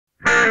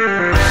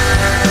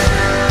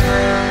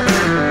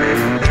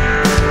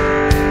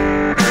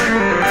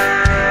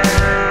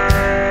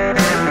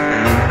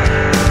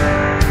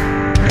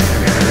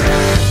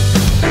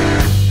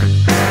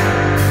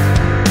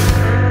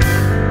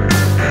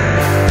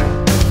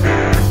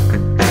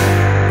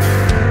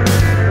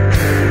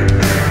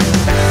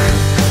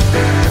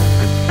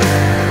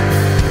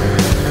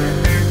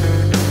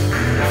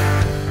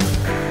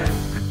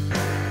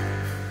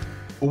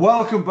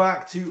Welcome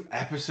back to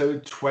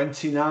episode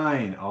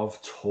 29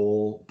 of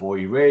Tall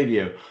Boy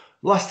Radio.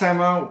 Last time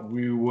out,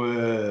 we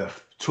were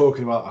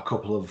talking about a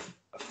couple of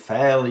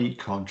fairly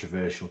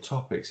controversial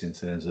topics in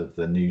terms of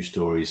the news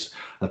stories,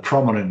 the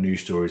prominent news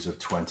stories of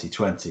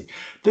 2020.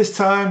 This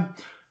time,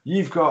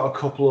 you've got a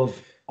couple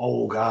of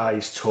old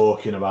guys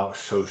talking about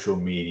social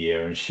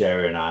media and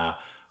sharing our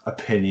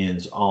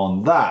opinions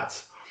on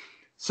that.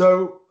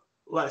 So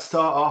let's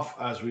start off,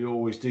 as we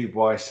always do,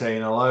 by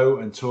saying hello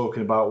and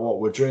talking about what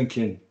we're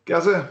drinking.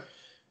 Gaza?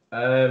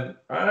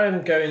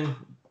 I'm going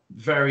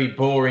very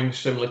boring,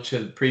 similar to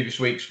the previous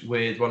weeks,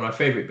 with one of my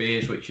favourite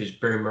beers, which is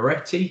Birra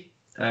Moretti.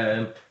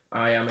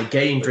 I am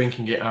again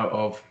drinking it out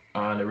of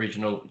an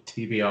original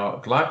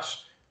TBR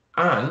glass,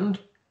 and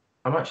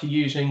I'm actually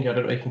using, I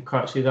don't know if you can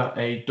quite see that,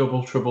 a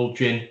Double Trouble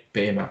Gin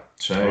beer mat.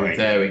 So right.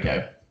 There we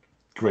go.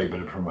 Great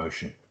bit of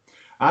promotion.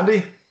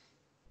 Andy?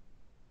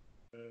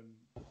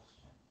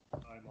 I'm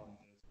on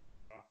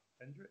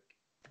Hendrick.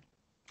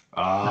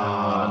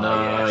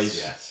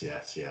 Nice.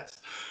 Yes.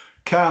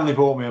 Kindly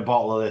bought me a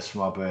bottle of this for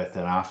my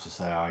birthday, and I have to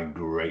say I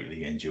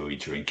greatly enjoyed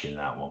drinking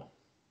that one.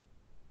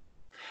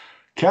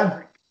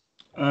 Ken?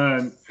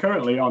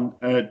 Currently on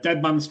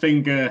Dead Man's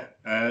Finger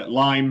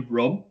lime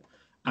rum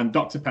and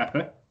Dr.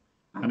 Pepper.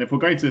 And if we're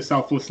going to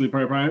selflessly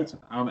promote,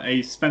 on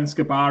a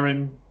Svenska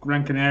Baren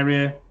Gran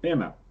Canaria beer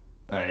mat.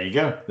 There you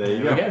go.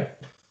 They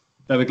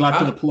were glad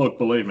for the plug,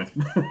 believe me.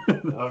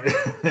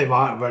 They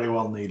might very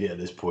well need it at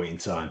this point in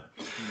time.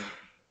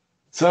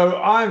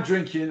 So I'm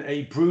drinking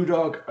a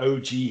Brewdog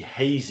OG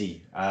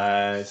Hazy.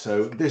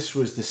 So this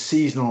was the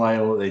seasonal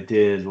ale that they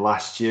did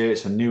last year.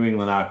 It's a New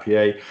England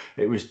IPA.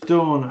 It was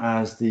done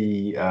as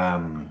they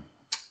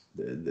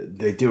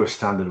do a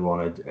standard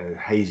one, a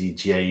Hazy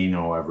Jane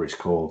or whatever it's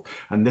called.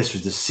 And this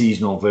was the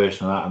seasonal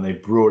version of that, and they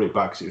brought it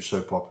back because it was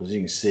so popular. As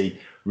you can see,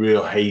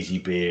 real hazy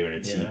beer in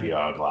a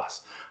TBR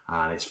glass.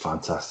 And it's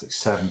fantastic.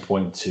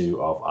 7.2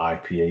 of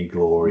IPA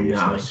glory.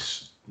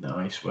 Nice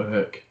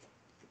work.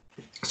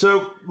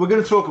 So we're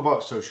going to talk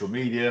about social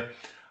media,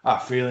 our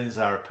feelings,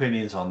 our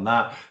opinions on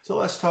that. So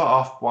let's start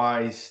off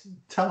by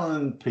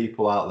telling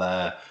people out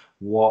there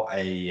what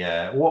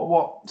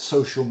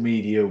social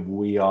media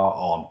we are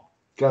on.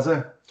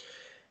 Gaza?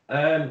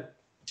 I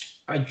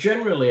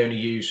generally only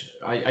use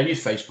I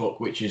use Facebook,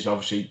 which is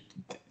obviously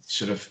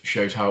sort of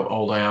shows how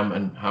old I am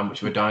and how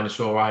much of a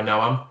dinosaur I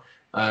now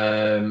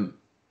am.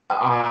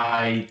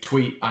 I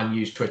tweet and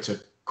use Twitter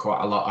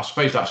quite a lot. I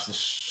suppose that's the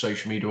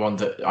social media one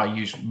that I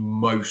use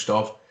most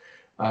of.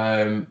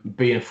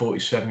 Being a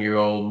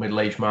 47-year-old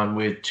middle-aged man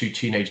with two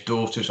teenage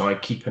daughters, I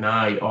keep an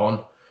eye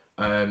on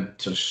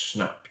sort of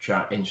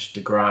Snapchat,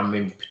 Instagram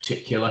in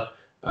particular.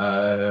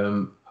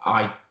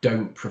 I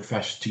don't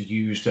profess to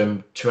use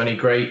them to any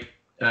great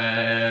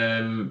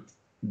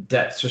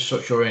depth as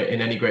such or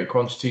in any great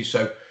quantity.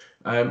 So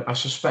I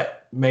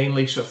suspect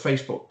mainly sort of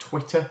Facebook,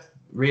 Twitter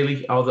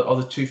really are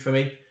the two for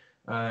me.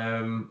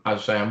 As I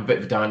say, I'm a bit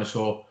of a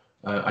dinosaur.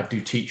 I do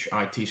teach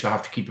IT, so I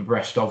have to keep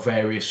abreast of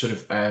various sort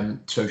of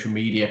social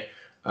media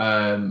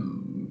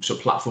sort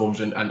of platforms,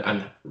 and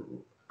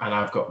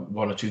I've got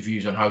one or two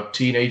views on how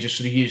teenagers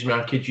sort of use them and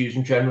how kids use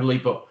them generally.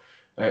 But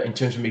in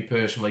terms of me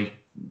personally,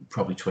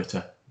 probably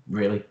Twitter,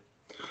 really.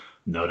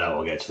 No doubt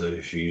we'll get to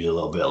those views a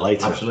little bit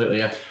later. Absolutely,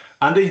 yeah.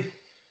 Andy?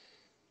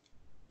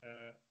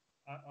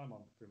 I'm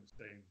on pretty much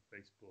same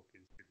Facebook,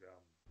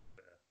 Instagram,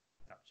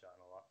 Snapchat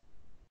and all that.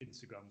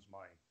 Instagram's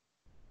mine.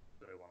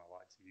 The one I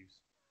like to use.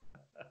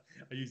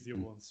 I use the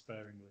other one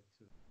sparingly.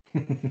 So.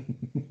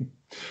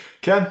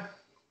 Ken?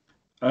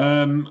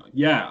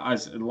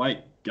 As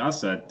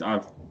said,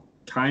 I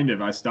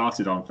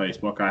started on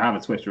Facebook. I have a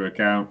Twitter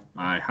account.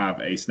 I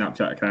have a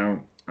Snapchat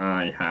account.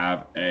 I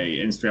have a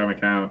Instagram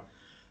account.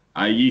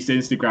 I use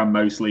Instagram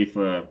mostly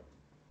for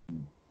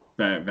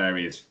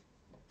various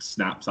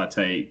snaps I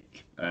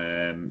take.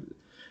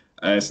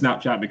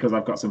 Snapchat because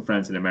I've got some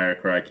friends in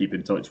America I keep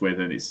in touch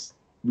with, and it's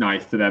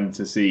nice for them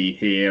to see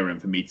here and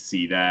for me to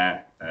see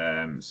there.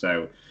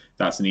 So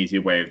that's an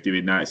easier way of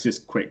doing that. It's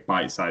just quick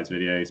bite-sized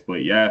videos.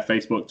 But yeah,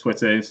 Facebook,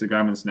 Twitter,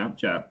 Instagram, and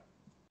Snapchat.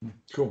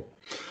 Cool.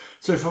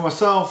 So for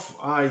myself,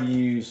 I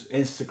use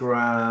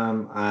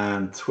Instagram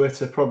and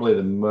Twitter probably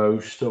the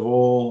most of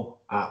all,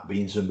 at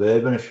Beans and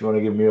Bourbon. If you want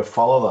to give me a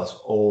follow, that's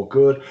all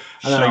good.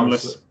 And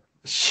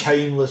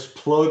shameless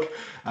plug.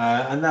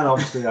 And then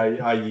obviously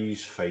I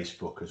use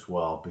Facebook as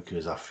well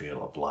because I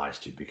feel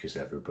obliged to, because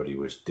everybody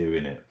was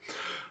doing it.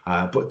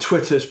 But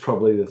Twitter's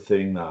probably the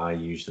thing that I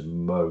use the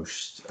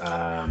most.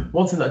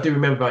 One thing that I do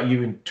remember about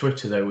you and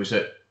Twitter though was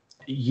that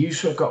you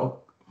sort of got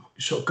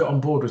on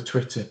board with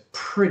Twitter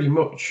pretty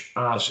much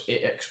as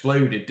it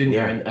exploded, didn't you?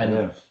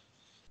 And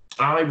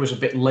I was a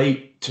bit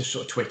late to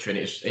sort of Twitter, and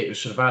it was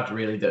sort of ad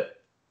really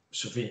that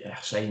sort of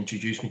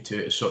introduced me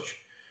to it as such.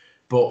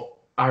 But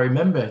I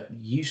remember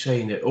you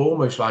saying that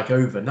almost like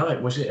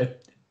overnight. Was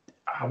it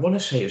I want to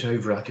say it was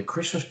over like a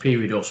Christmas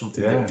period or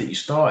something that you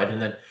started,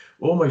 and then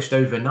almost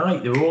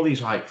overnight there were all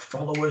these like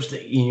followers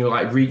that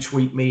like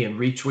retweet me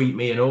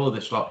and all of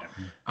this lot,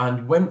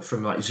 and went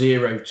from like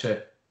 0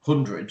 to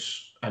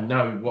hundreds, and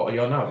now what are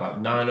you on now?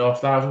 About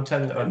 9,500,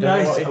 10? I don't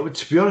know what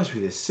to be honest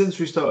with you, since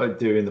we started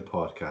doing the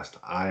podcast,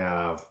 I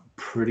have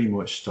pretty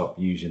much stopped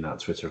using that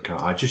Twitter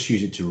account. I just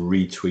use it to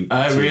retweet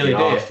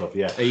TBR stuff.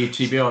 Yeah. Are you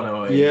TBR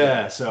now?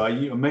 Yeah, so I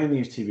mainly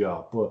use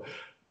TBR, but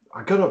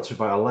I got up to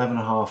about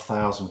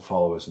 11,500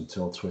 followers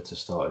until Twitter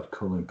started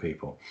culling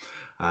people.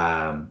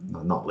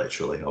 Not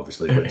literally,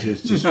 obviously, but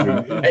just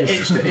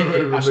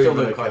I still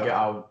don't quite get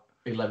how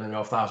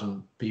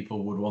 11,500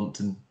 people would want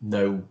to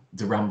know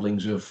the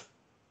ramblings of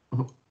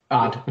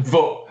ad,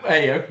 but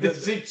hey, they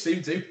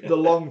seem to. The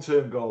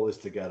long-term goal is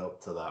to get up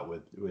to that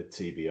with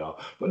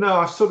TBR. But no,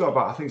 I've still got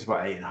I think it's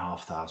about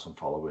 8,500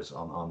 followers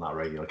on that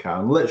regular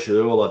account. And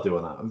literally all I do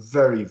on that, I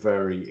very,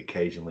 very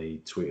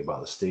occasionally tweet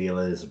about the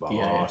Steelers, about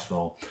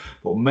Arsenal,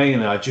 but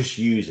mainly I just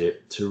use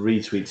it to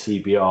retweet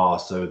TBR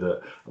so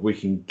that we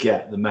can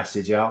get the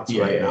message out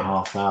to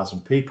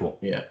 8,500 people.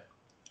 Yeah.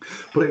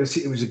 But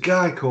it was a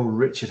guy called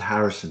Richard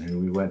Harrison who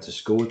we went to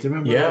school with. Do you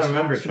remember? Yeah, I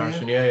remember Richard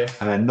Harrison. Yeah.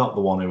 Not the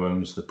one who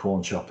owns the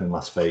pawn shop in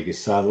Las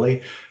Vegas,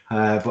 sadly,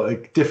 but a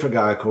different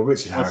guy called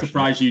Richard Harrison. I'm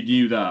surprised you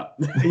knew that.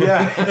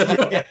 Yeah.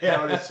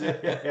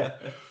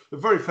 A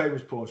very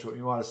famous porn shop.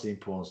 You might have seen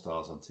Porn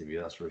Stars on TV.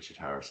 That's Richard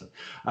Harrison.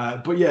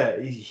 But yeah,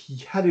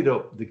 he headed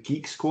up the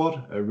Geek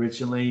Squad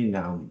originally.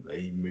 Now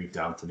he moved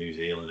down to New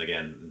Zealand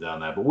again down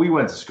there. But we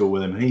went to school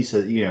with him, and he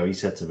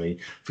said to me,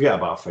 forget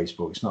about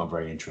Facebook. It's not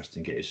very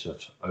interesting. Get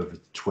yourself over to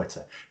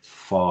Twitter. It's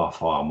far,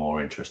 far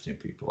more interesting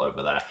people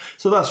over there.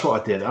 So that's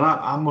what I did. And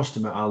I must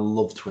admit, I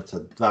love Twitter.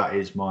 That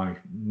is my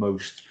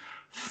most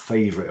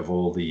favorite of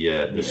all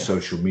the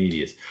social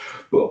medias.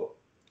 But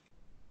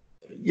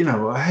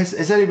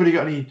has anybody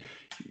got any?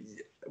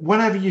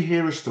 Whenever you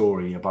hear a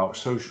story about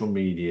social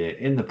media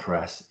in the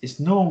press, it's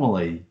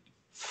normally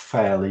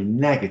fairly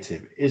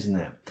negative, isn't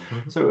it?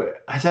 Mm-hmm. So,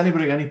 has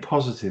anybody got any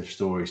positive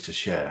stories to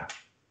share?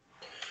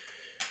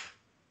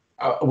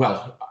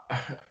 Well,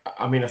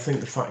 I mean, I think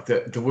the fact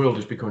that the world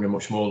is becoming a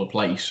much smaller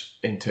place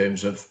in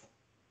terms of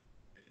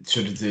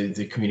sort of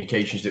the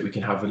communications that we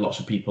can have with lots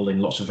of people in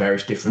lots of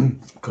various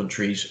different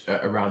countries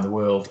around the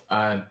world.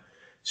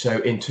 So,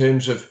 in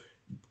terms of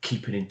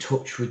keeping in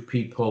touch with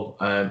people,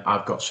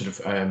 I've got sort of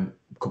a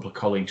couple of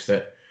colleagues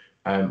that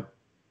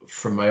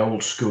from my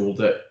old school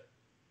that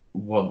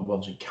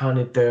one's in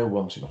Canada,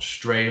 one's in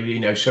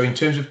Australia, so in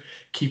terms of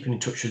keeping in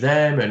touch with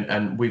them, and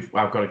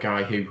I've got a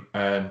guy who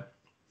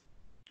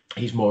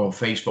he's more on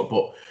Facebook,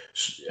 but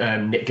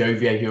Nick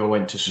Govier, who I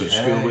went to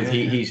school with,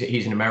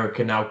 he's in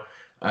America now.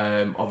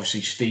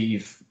 Obviously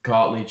Steve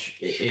Cartledge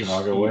is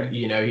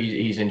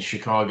he's in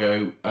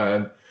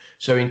Chicago.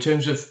 So in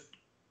terms of,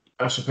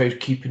 I suppose,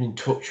 keeping in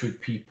touch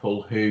with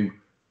people who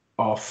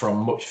are from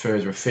much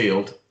further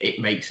afield, it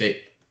makes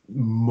it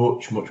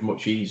much, much,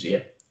 much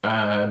easier.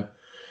 I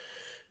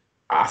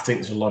think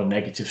there's a lot of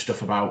negative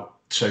stuff about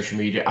social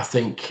media. I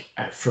think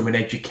from an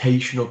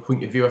educational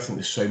point of view, I think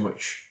there's so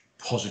much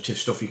positive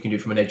stuff you can do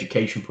from an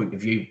education point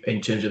of view in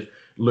terms of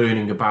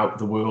learning about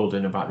the world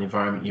and about the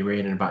environment you're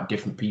in and about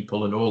different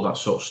people and all that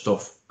sort of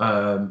stuff.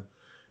 Don't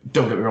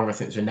get me wrong, I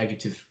think there's a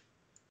negative,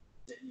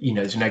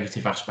 there's a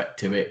negative aspect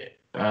to it.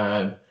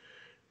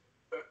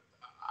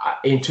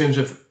 In terms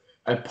of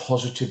a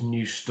positive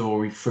news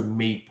story from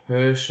me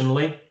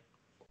personally,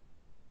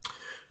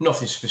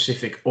 nothing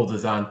specific other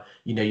than,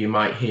 you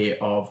might hear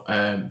of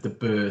the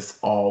birth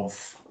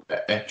of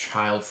a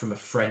child from a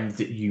friend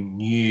that you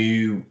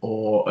knew,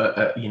 or,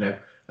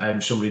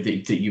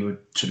 somebody that you were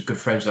sort of good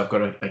friends with. I've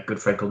got a good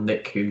friend called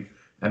Nick who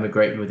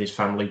emigrated with his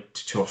family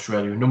to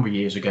Australia a number of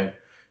years ago.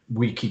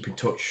 We keep in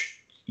touch,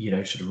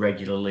 sort of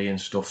regularly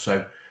and stuff.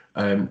 So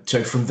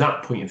from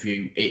that point of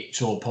view,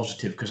 it's all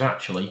positive, because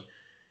actually,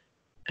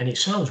 and it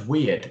sounds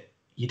weird,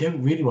 you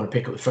don't really want to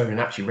pick up the phone and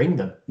actually ring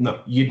them.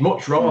 No. You'd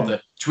much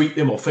rather tweet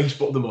them or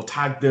Facebook them or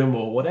tag them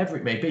or whatever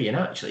it may be. And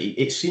actually,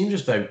 it seems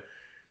as though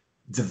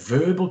the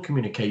verbal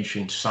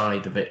communication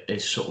side of it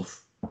is sort of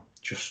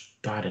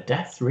just died a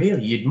death,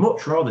 really. You'd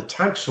much rather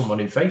tag someone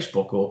in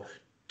Facebook or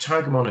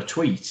tag them on a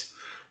tweet.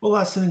 Well,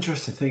 that's an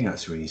interesting thing,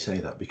 actually, when you say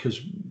that,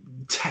 because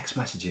text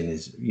messaging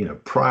is,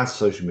 prior to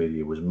social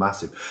media, was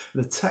massive.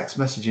 The text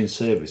messaging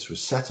service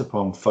was set up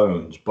on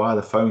phones by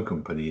the phone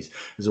companies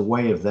as a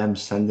way of them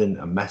sending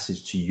a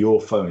message to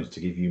your phones to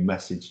give you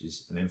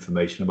messages and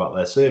information about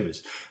their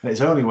service. And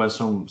it's only when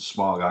some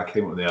smart guy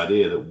came up with the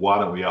idea that why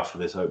don't we offer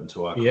this open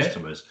to our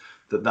customers,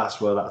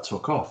 that's where that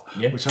took off,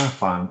 which I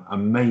find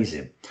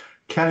amazing.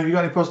 Ken, have you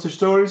got any positive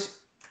stories?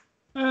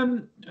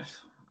 I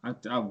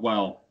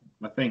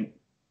think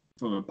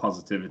from a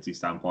positivity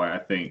standpoint, I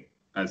think,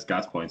 as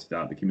Gaz pointed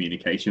out, the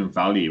communication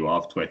value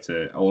of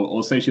Twitter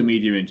or social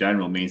media in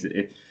general means that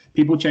if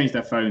people change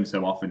their phones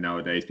so often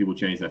nowadays, people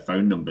change their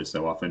phone numbers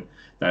so often,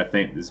 that I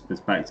think there's a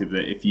perspective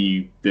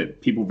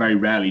that people very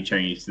rarely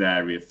change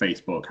their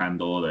Facebook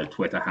handle or their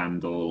Twitter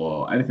handle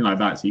or anything like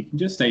that. So you can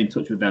just stay in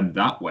touch with them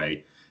that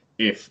way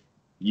if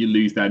you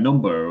lose their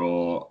number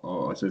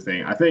or sort of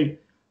thing. I think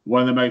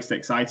one of the most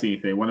exciting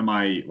thing, one of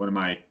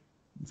my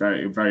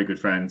very, very good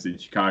friends in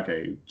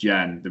Chicago,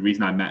 Jen, the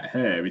reason I met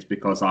her is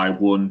because I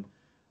won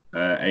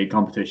a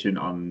competition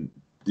on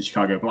the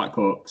Chicago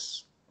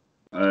Blackhawks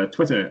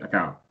Twitter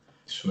account.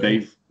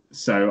 Sweet.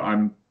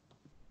 I'm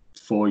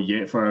for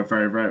a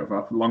very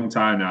long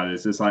time now.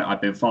 It's just like I've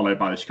been followed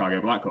by the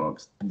Chicago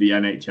Blackhawks, the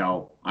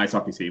NHL ice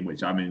hockey team,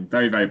 which I'm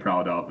very, very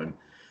proud of. And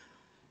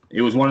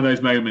it was one of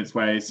those moments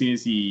where as soon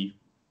as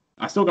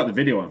I still got the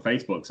video on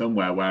Facebook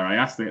somewhere where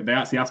they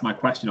actually asked my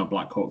question on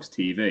Blackhawks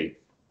TV,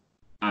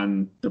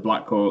 and the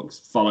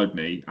Blackhawks followed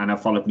me and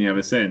have followed me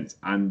ever since.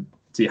 And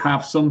to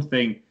have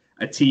something,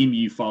 a team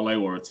you follow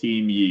or a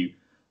team you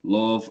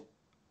love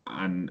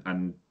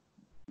and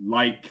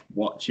like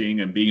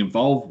watching and being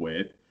involved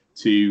with,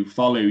 to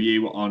follow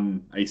you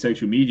on a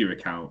social media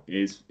account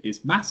is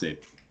massive.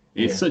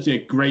 It's such a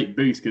great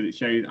boost because it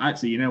shows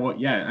actually, you know what?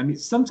 Yeah, I mean,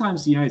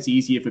 sometimes it's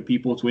easier for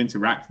people to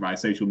interact via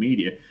social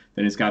media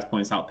than, as Gaz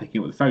points out,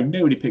 picking up the phone.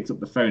 Nobody picks up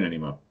the phone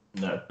anymore.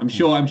 No, I'm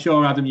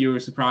sure, Adam, you were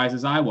as surprised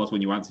as I was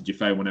when you answered your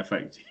phone when I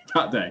phoned you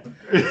that day.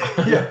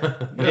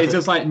 It's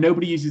just like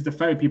nobody uses the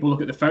phone. People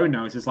look at the phone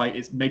now. It's just like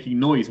it's making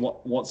noise.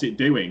 What's it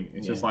doing?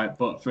 It's just like,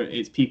 but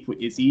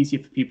it's easier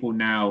for people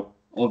now.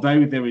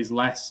 Although there is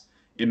less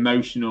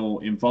emotional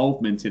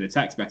involvement in a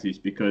text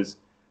message because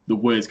the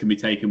words can be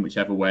taken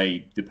whichever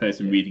way the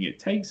person reading it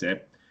takes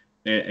it.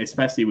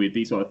 Especially with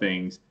these sort of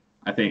things,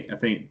 I think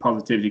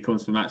positivity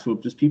comes from actual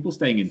just people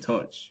staying in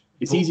touch.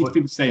 It's easy for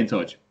people to stay in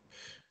touch.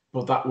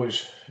 But that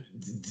was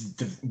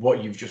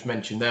what you've just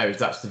mentioned there.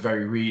 That's the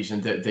very reason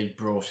that they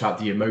brought out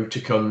the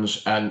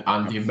emoticons and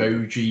the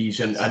emojis,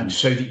 and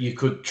so that you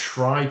could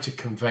try to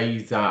convey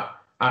that.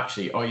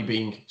 Actually, are you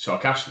being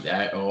sarcastic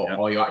there, or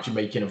are you actually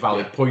making a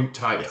valid point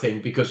type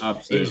thing? Because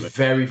it's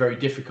very, very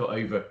difficult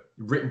over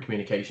written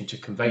communication to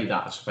convey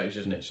that, I suppose,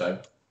 isn't it?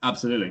 So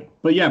absolutely.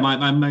 But yeah,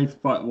 one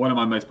of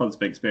my most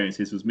positive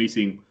experiences was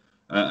meeting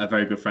a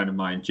very good friend of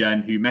mine,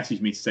 Jen, who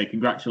messaged me to say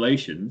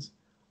congratulations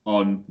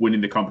on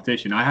winning the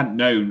competition. I hadn't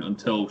known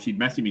until she'd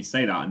messaged me to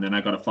say that, and then I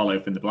got a follow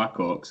from the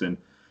Blackhawks,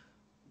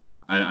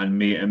 and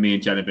me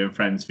and Jen have been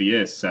friends for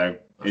years. So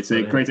it's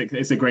a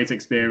great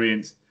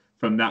experience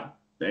from that.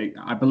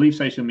 I believe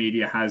social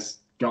media has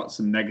got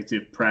some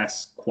negative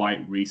press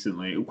quite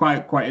recently,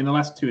 quite in the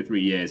last 2 or 3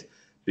 years,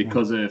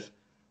 because of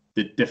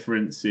the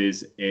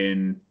differences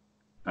in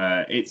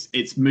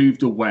it's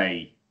moved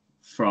away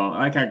from,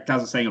 like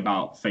Gaz was saying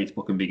about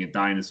Facebook and being a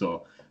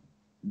dinosaur.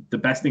 The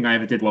best thing I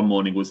ever did one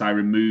morning was I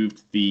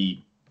removed the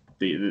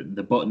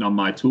button on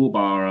my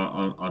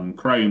toolbar on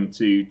Chrome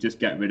to just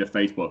get rid of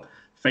Facebook.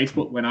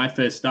 Facebook, when I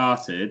first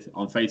started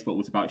on Facebook,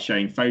 was about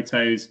sharing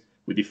photos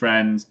with your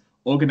friends,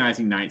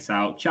 organising nights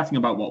out, chatting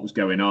about what was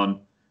going on,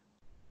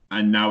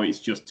 and now it's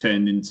just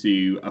turned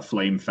into a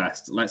flame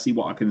fest. Let's see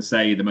what I can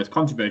say, the most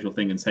controversial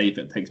thing, and say if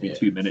it takes me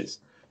 2 minutes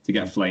to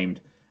get flamed.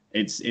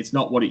 It's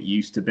not what it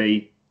used to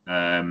be,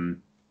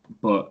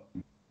 but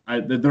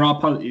there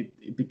are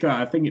because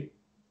I think it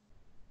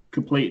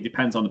completely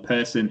depends on the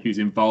person who's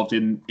involved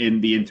in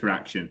the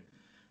interaction.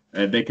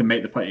 They can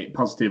make the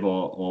positive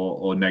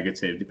or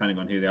negative depending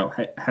on who they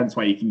are. Hence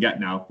why you can get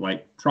now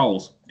like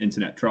trolls,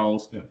 internet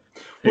trolls. Yeah.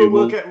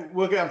 We'll get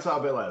onto that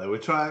a bit later. We're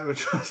trying to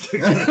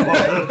stick to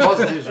the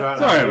positives right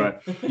now. Sorry, man.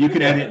 You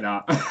can edit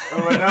that.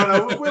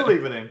 No, we'll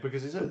leave it in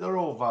because they're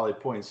all valid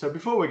points. So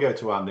before we go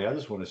to Andy, I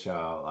just want to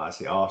shout out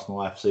actually Arsenal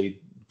FC.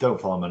 Don't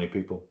follow many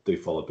people. Do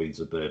follow Beans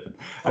of Bourbon.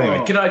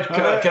 Anyway, can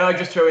I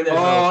just throw in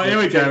there? Here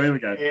we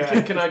go.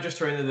 Yeah. Can I just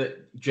throw in there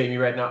that Jamie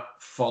Redknapp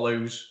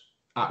follows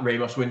at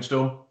Ramos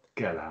Windstorm?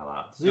 Get out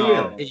of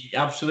that. He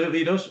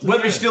absolutely does.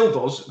 Whether he still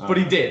does, but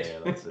he did. Yeah,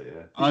 that's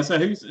it, yeah.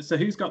 So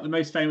who's got the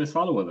most famous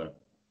follower though?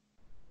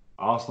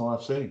 Arsenal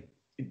FC.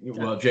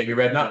 Well, Jamie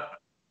Redknapp.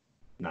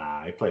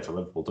 Nah, he played for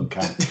Liverpool, don't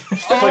count.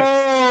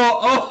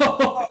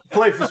 Oh!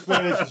 Played for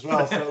Spurs as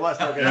well, so let's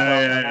not get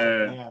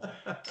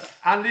Yeah.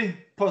 Andy,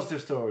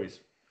 positive stories.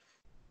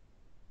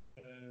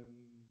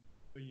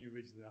 When you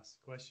originally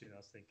asked the question, I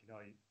was thinking,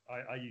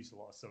 I use a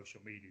lot of social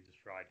media just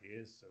for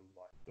ideas, so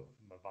like stuff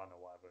from my van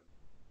or whatever,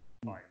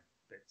 buying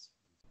bits,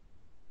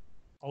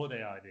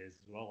 holiday ideas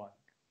as well.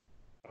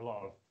 Like a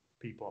lot of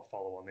people I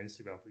follow on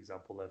Instagram, for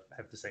example,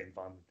 have the same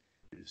van,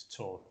 just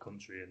tour the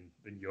country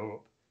in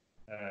Europe.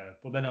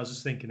 But then I was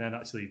just thinking, then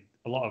actually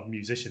a lot of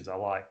musicians I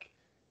like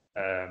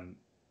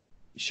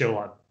show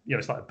like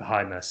it's like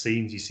behind their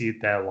scenes. You see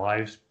their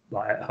lives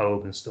like at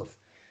home and stuff.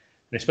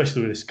 And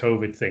especially with this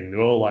COVID thing,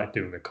 they're all like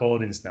doing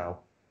recordings now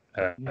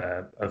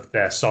of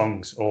their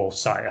songs all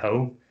sat at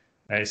home.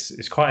 And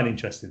it's quite an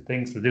interesting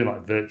thing. So they're doing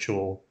like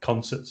virtual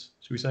concerts,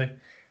 should we say?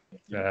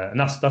 And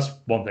that's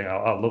one thing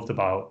I loved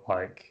about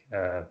like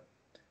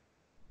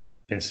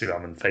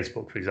Instagram and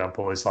Facebook, for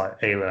example, is like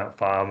Alien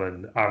Farm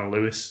and Aaron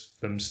Lewis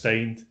from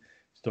Stained.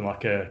 He's done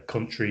like a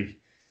country.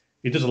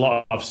 He does a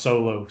lot of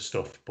solo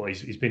stuff, but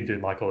he's been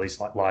doing like all these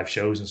like live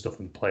shows and stuff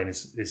and playing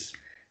his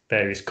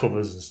various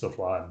covers and stuff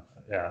like that.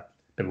 Yeah,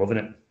 been loving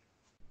it.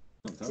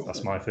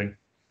 That's my thing.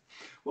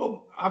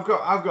 Well, I've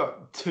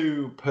got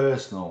two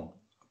personal,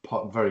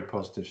 very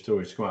positive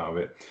stories to come out of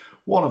it.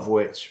 One of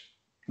which,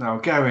 now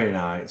Gary and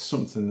I, it's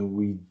something that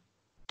we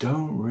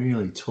don't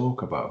really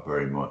talk about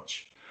very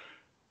much.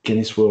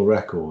 Guinness World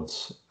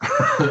Records.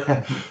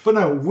 But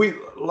no,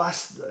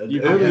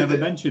 You've never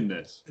mentioned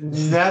this.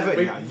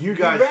 Never. You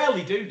guys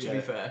rarely do, to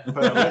be fair. For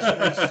our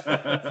listeners,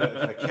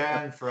 for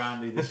Ken, for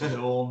Andy, this is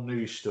all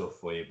new stuff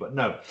for you. But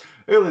no,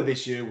 earlier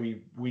this year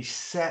we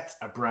set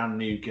a brand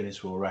new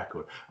Guinness World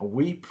Record, and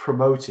we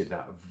promoted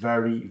that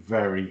very,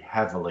 very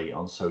heavily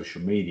on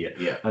social media.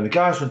 Yeah. And the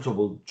guys from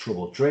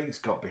Trouble Drinks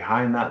got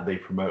behind that. They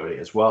promoted it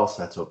as well,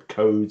 set up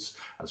codes,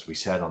 as we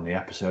said on the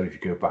episode. If you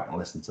go back and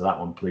listen to that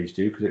one, please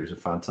do, because it was a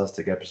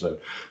fantastic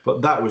episode.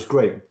 But that was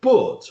great.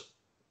 But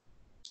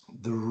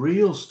the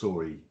real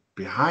story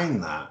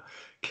behind that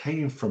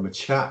came from a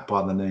chap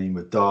by the name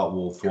of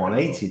Darkwolf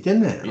 180,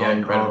 didn't it? Yeah,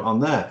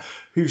 on there,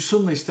 who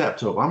suddenly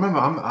stepped up. I remember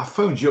I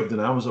phoned you up,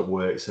 and I was at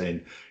work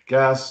saying,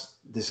 guys,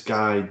 this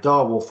guy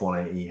Darkwolf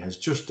 180 has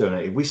just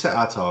donated. We set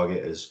our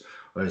target as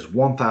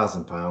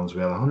 £1,000.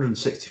 We had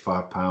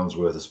 £165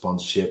 worth of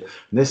sponsorship,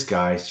 and this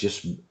guy's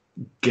just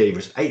gave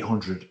us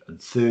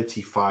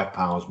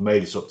 £835,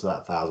 made us up to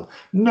that 1,000.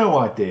 No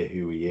idea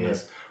who he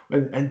is,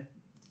 and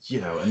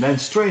then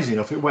strangely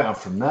enough, it went on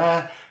from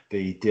there.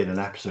 They did an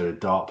episode of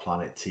Dart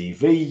Planet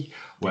TV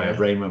where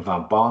Raymond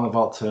van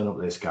Barneveld turned up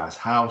at this guy's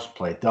house,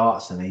 played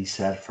darts, and he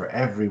said for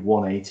every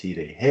 180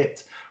 they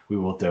hit, we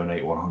will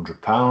donate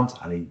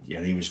 £100.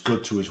 And he was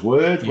good to his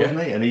word,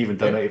 wasn't he? And he even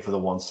donated for the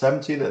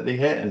 170 that they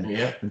hit,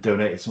 and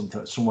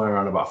donated somewhere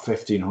around about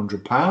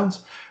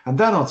 £1,500. And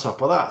then on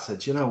top of that,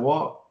 said, you know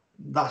what?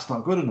 That's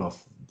not good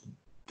enough.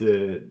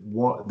 The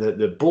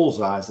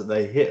bullseyes that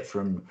they hit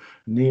from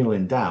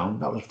kneeling down,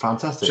 that was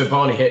fantastic. So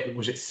Barney hit,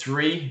 was it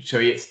 3? So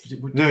he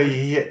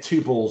hit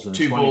 2 balls and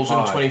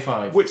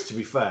 25. Which, to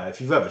be fair,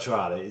 if you've ever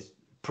tried it, it's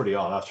pretty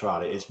hard. I've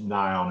tried it. It's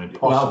nigh on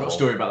impossible. Well, I've got a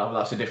story about that, but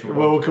that's a different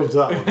one. Well, we'll come to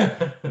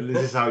that one.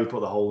 This is how you put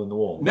the hole in the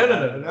wall. No.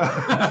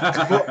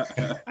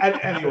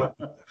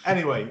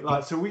 Anyway,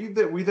 so we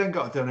then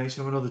got a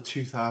donation of another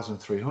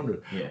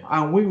 2,300. Yeah.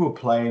 And we were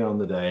playing on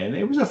the day, and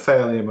it was a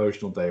fairly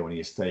emotional day when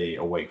you stay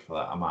awake for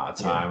that amount of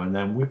time. Yeah. And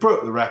then we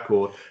broke the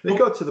record. And it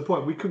got to the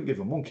point we couldn't give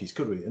them monkeys,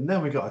 could we? And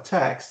then we got a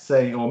text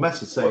saying, or a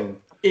message saying,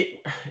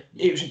 it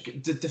was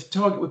the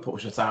target we put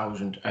was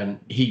 1,000, and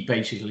he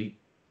basically.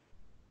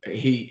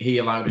 He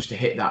allowed us to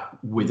hit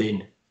that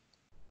within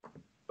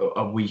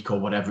a week or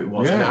whatever it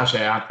was. Yeah. And I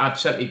say, I'd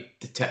sent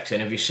the text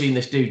in, have you seen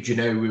this dude? Do you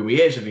know who he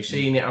is? Have you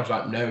seen it? I was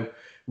like, no.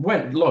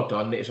 Logged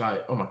on, and it's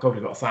like, oh my God,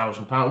 we've got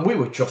 £1,000. And we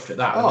were chuffed at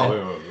that. Oh, we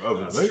were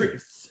over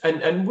the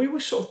moon. And we were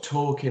sort of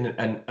talking,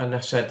 and I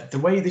said, the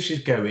way this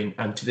is going,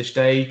 and to this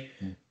day,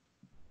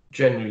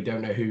 generally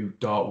don't know who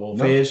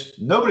Darkwolf is.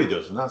 Nobody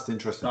does, and that's the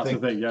interesting thing.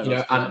 The thing, yeah. You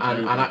know,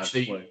 and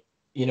actually,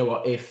 you know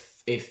what,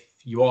 if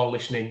you are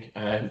listening,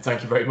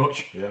 thank you very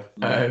much. Yeah.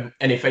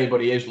 And if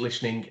anybody is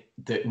listening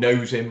that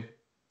knows him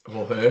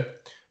or her,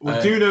 we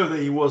do know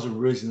that he was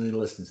originally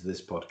listening to this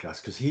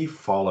podcast, because he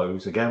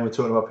follows. Again, we're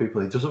talking about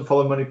people. He doesn't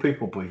follow many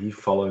people, but he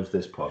follows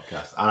this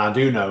podcast. And I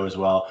do know as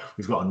well,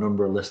 we've got a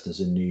number of listeners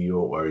in New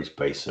York where he's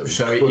based, so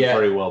he could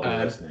very well be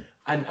listening.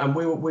 And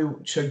we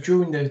so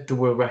during the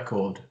world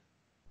record,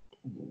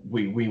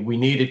 we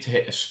needed to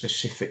hit a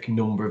specific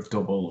number of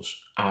doubles,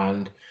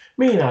 and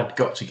me and Ad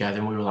got together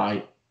and we were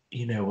like,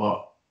 you know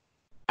what?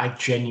 I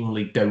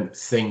genuinely don't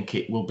think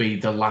it will be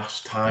the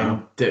last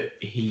time that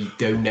he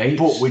donates.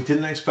 But we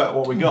didn't expect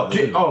what we got.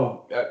 Did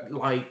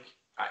we?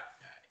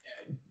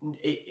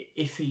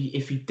 If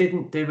he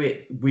didn't do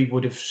it, we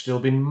would have still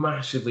been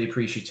massively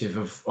appreciative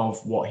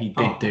of what he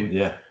did do.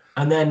 Yeah.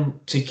 And then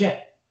to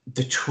get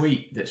the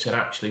tweet that said,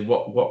 actually,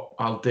 what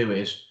I'll do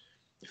is,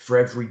 for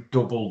every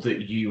double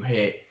that you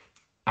hit,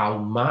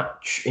 I'll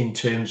match in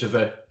terms of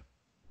a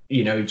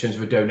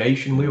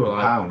donation. We were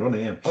like, £1,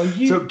 wasn't it? Are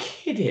you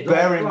kidding?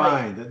 Bear in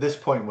mind, at this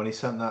point, when he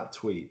sent that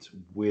tweet,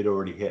 we'd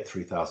already hit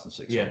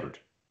 3,600.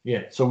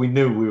 Yeah. So we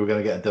knew we were going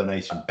to get a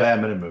donation, bare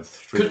minimum of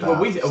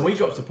 3,000. We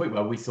got to the point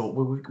where we thought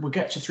we'll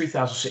get to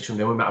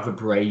 3,600, we might have a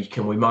break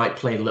and we might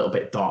play a little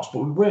bit of darts, but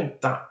we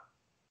weren't that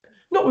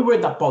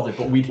bothered,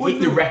 but we'd hit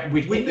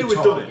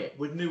the target.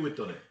 We knew we'd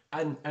done it.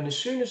 And as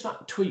soon as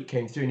that tweet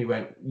came through and he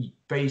went,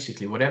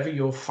 basically, whatever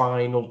your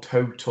final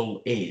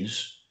total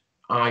is,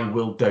 I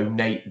will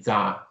donate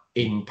that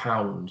in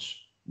pounds.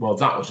 Well,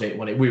 that was it.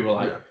 We were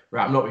like,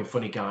 right, I'm not being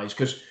funny, guys,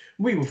 because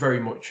we were very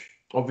much,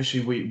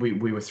 obviously,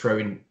 we were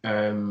throwing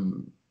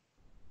to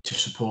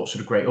support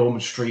sort of Great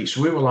Ormond Street.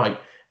 So we were like,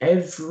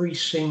 every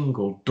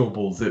single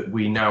double that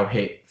we now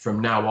hit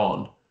from now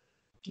on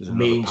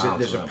means that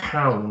there's a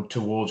 £1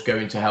 towards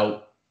going to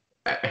help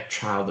a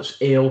child that's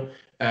ill,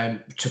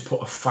 to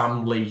put a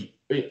family,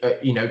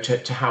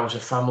 to house a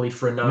family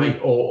for a night,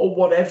 or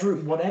whatever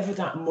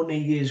that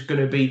money is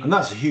going to be. And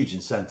that's a huge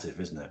incentive,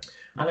 isn't it?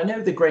 And I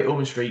know the Great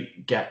Ormond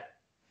Street get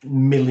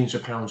millions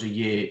of pounds a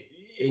year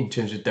in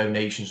terms of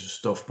donations and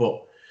stuff,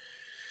 but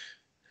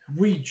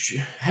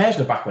hair's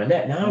in the back of my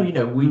neck now.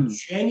 We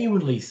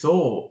genuinely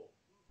thought,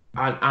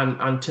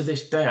 and to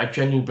this day, I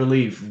genuinely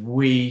believe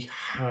we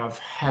have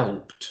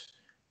helped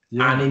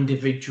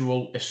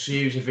a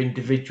series of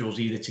individuals,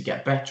 either to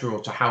get better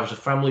or to house a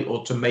family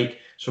or to make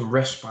some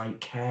respite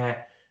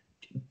care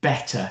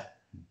better.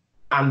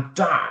 And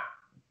that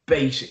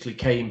basically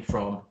came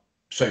from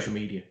social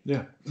media.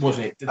 Yeah,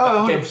 wasn't it?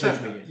 Oh, Came from 100%.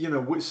 social media. You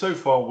know, so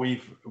far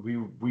we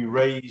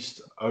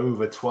raised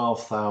over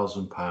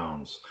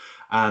 £12,000,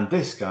 and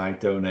this guy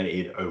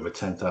donated over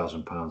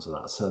 £10,000 of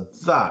that. So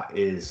that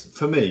is,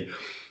 for me,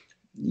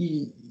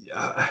 you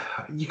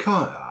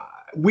can't.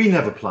 We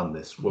never planned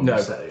this when we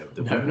set it up.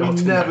 We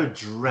never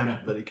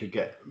dreamt that it could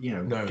get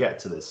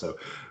to this. So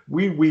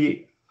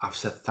I've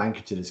said thank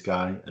you to this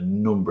guy a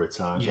number of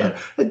times, and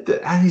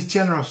his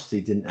generosity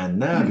didn't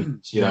end there.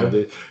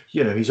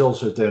 He's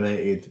also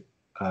donated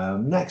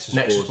Nexus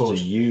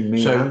Sports to you,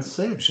 me, and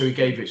Sid. So he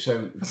gave it.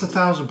 So that's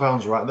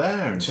 £1,000 right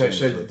there. So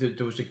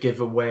there was a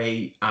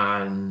giveaway,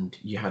 and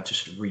you had to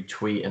sort of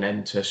retweet and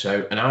enter.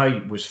 So, and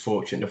I was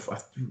fortunate enough.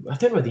 I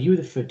don't know whether you were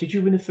the first. Did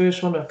you win the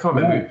first one? I can't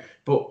remember.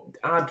 But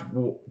I'd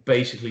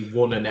basically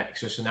won a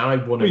Nexus, and I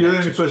won. You're the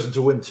only person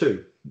to win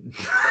two.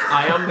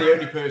 I am the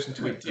only person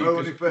to win two.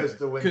 Only person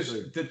to win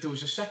two. Because there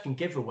was a second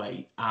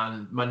giveaway,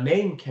 and my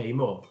name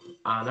came up,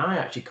 and I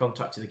actually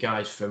contacted the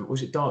guys from,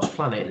 was it Darts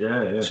Planet?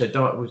 Yeah.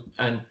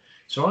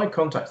 So I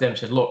contacted them and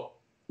said, look,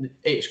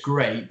 it's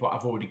great, but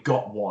I've already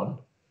got one.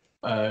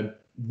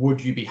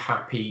 Would you be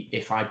happy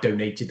if I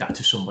donated that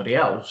to somebody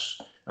else?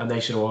 And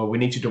they said, well, we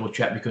need to double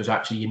check because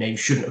actually your name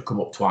shouldn't have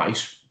come up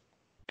twice.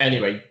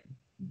 Anyway,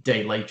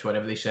 day later,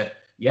 whatever, they said,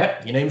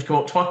 yeah, your name's come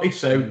up twice,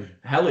 so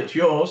hell, it's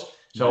yours.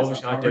 So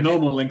obviously, I donated.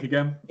 Normal link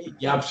again.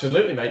 Yeah,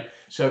 absolutely, mate.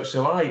 So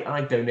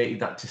I donated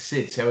that to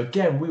Sid. So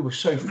again, we were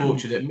so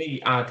fortunate. Me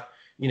had,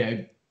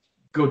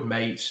 good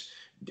mates.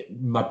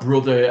 My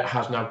brother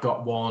has now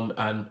got one,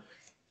 and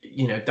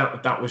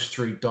that was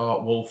through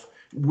Dart Wolf.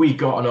 We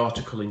got an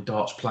article in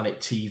Darts Planet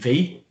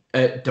TV,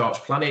 Darts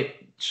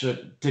Planet,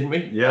 didn't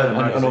we? Yeah,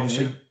 and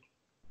obviously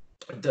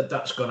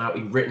that's gone out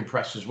in written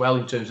press as well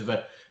in terms of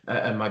a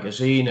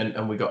magazine,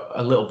 and we got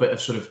a little bit of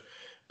sort of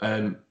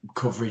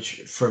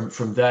coverage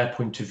from their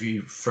point of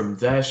view, from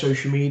their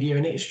social media,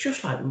 and it's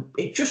just like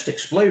it just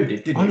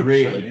exploded, didn't it?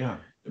 Really? Yeah.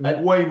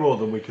 Way more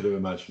than we could have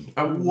imagined.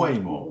 Way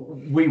more.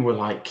 We were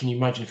like, can you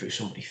imagine if it was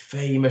somebody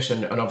famous?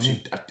 And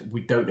obviously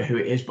we don't know who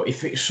it is, but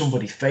if it's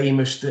somebody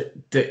famous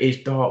that is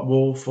Dart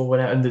Wolf or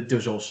whatever, and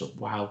there's also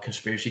wild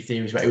conspiracy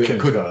theories about who it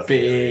could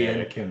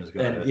be.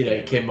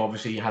 Kim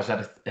obviously has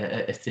had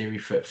a theory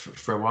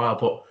for a while,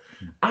 but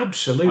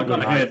absolutely. I've got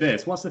to hear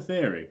this. What's the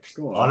theory?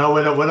 Go on.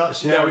 Oh no, we're not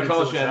sharing. No, we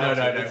can't share.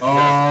 No.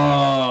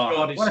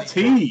 Oh, what a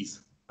tease!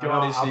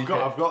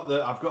 I've got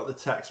the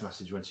text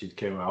message when she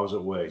came. I was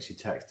at work. She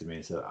texted me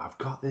and said, "I've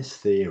got this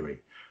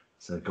theory."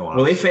 So go on.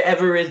 Well, if it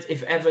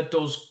ever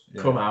does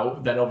come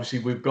out, then obviously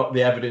we've got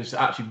the evidence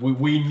that actually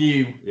we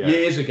knew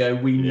years ago.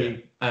 We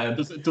knew.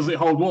 Does it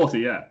hold water?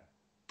 Yeah.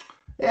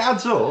 It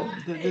adds up.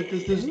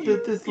 There's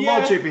the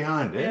logic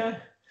behind it. Yeah,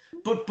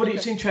 but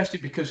it's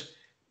interesting because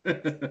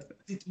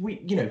if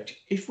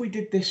we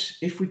did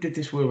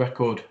this world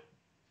record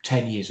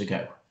 10 years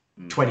ago,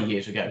 20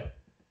 years ago.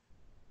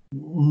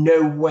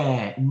 No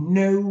way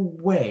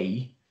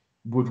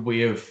would we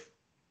have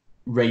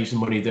raised the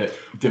money that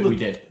we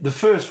did. The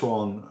first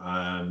one,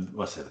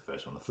 let's say the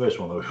first one that we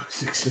were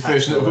successful. The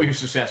first one that we were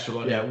successful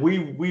on. Yeah,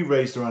 we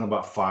raised around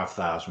about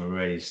 5,000. We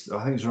raised, I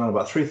think it was around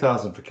about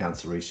 3,000 for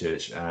cancer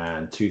research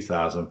and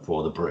 2,000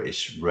 for the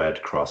British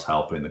Red Cross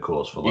helping the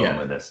cause for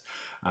loneliness.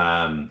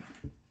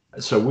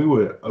 So we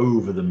were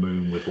over the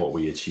moon with what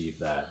we achieved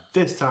there.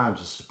 This time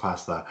to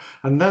surpass that.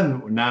 And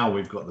then now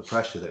we've got the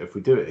pressure that if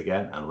we do it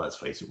again, and let's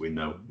face it, we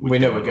know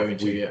we're going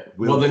to.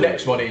 Well, the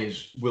next one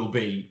will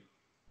be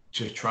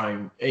to try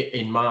and,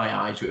 in my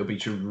eyes, it'll be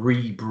to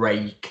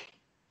re-break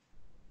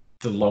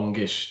the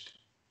longest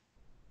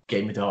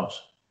game of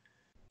darts.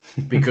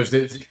 Because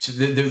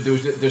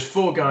there's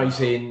four guys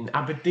in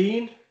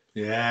Aberdeen.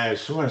 Yeah,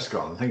 somewhere in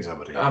Scotland. I think it's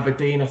Aberdeen.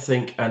 Aberdeen, I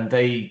think, and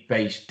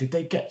did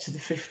they get to the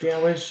 50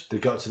 hours?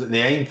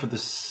 They aimed for the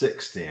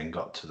 60 and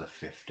got to the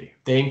 50.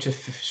 They aimed to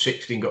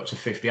 60 and got to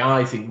 50.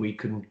 I think we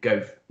can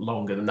go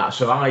longer than that.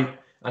 So I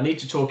need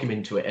to talk him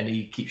into it, and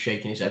he keeps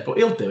shaking his head, but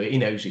he'll do it. He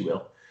knows he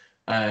will.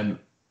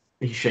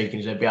 He's shaking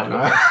his head behind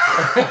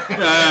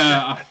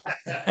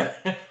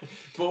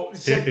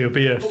It'll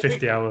be a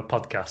 50-hour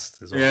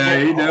podcast as well. Yeah,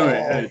 you know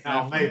it.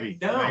 Maybe.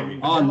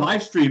 Oh,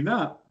 live stream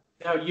that.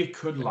 Now, you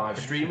could live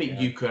stream it.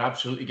 You could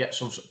absolutely get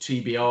some sort of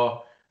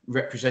TBR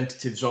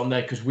representatives on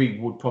there because we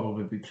would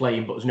probably be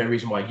playing, but there's no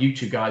reason why you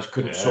two guys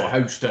couldn't sort of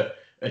host a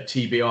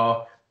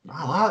TBR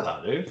I like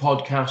that, dude.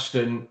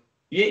 podcast. And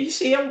you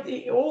see,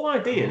 all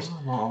ideas.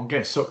 I'm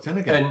getting sucked in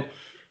again.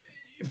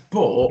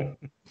 But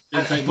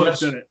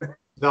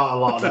not a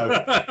lot,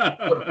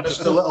 no.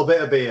 Just a little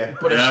bit of beer.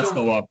 But that's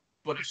the one.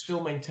 But I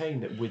still maintain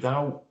that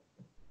without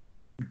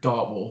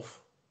Dart Wolf,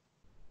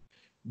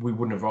 we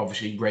wouldn't have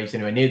obviously raised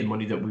anywhere near the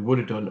money that we would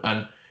have done,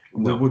 and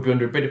we would be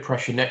under a bit of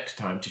pressure next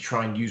time to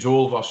try and use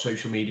all of our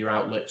social media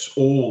outlets,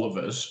 all of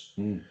us,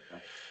 to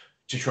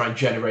try and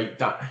generate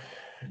that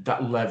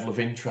level of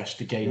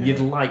interest again. You'd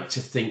like to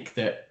think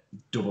that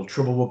Double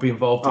Trouble would be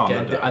involved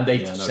again, and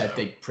they said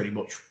they pretty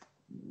much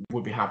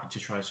would be happy to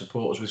try and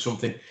support us with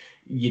something.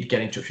 You'd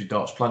get in touch with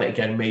Darts Planet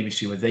again, maybe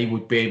see whether they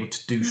would be able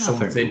to do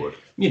something.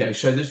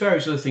 So there's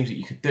various other things that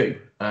you could do.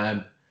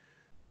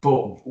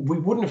 but we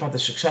wouldn't have had the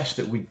success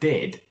that we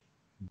did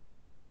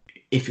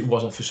if it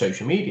wasn't for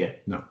social media.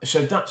 No.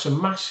 So that's a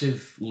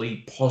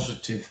massively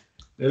positive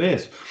It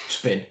is.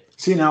 spin.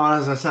 See, now,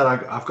 as I said,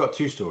 I've got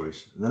 2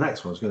 stories. The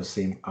next one's going to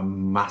seem a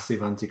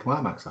massive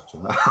anticlimax after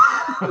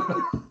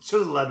that.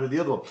 Should have led with the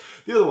other one.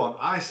 The other one,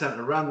 I sent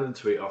a random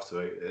tweet off to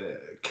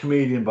a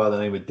comedian by the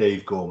name of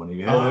Dave Gorman. Have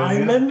you heard of him? I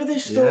remember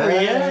this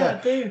story. Yeah,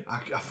 I do.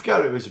 I forget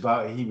what it was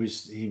about. He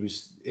was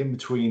in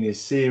between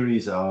his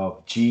series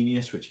of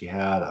Genius, which he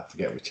had. I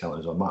forget which channel it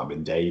was on. Might have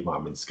been Dave, might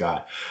have been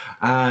Sky.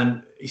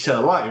 And he said, I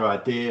like your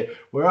idea.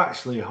 We're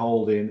actually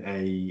holding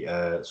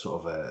a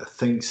sort of a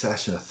think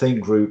session, a think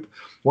group.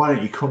 Why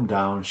don't you come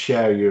down,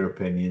 share your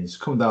opinions,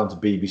 come down to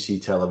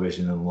BBC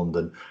television in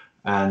London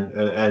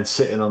and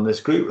sit in on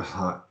this group?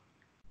 I'm like,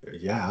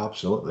 yeah,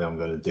 absolutely, I'm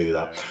going to do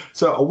that. Yeah.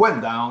 So I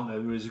went down,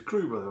 there was a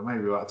group of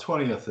maybe about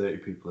 20 or 30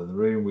 people in the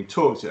room. We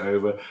talked it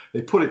over.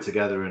 They put it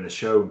together in a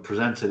show and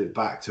presented it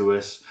back to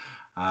us.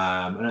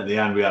 And at the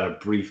end, we had a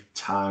brief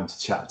time to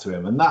chat to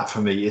him. And that, for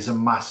me, is a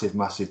massive,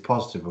 massive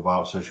positive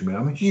about social media.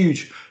 I'm a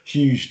huge,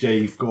 huge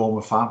Dave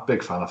Gorman fan,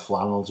 big fan of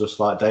flannel, just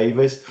like Dave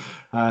is.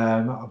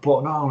 But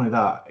not only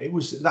that,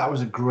 that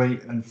was a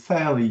great and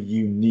fairly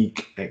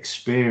unique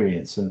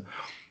experience. And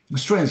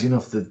strangely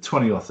enough, the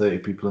 20 or 30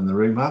 people in the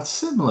room had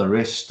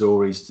similar-ish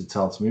stories to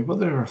tell to me, but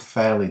they're a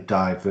fairly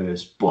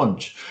diverse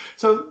bunch.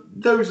 So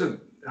those are...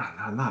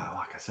 And that,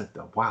 like I said,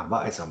 wow,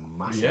 that is a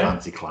massive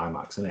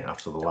anticlimax, isn't it?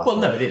 After the last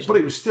one. No, it is. But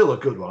it was still a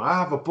good one. I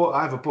have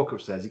a book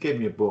upstairs. He gave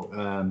me a book.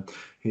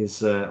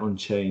 His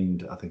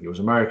Unchained, I think it was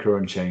America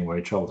Unchained, where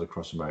he travelled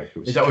across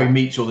America. Is that where he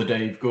meets all the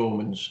Dave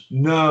Gormans?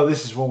 No,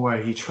 this is one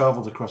where he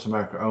travelled across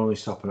America, only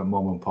stopping at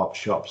mom and pop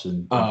shops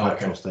and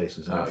petrol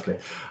stations and everything.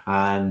 Okay.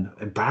 And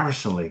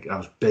embarrassingly, I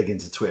was big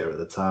into Twitter at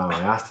the time. I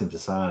asked him to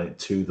sign it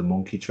to the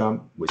Monkey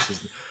Tramp, which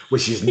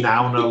is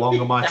now no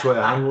longer my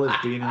Twitter handle.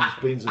 It's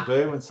been to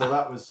boom, and so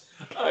that was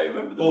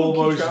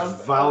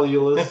almost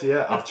valueless.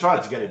 Yeah, I've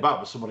tried to get it back,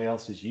 but somebody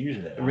else is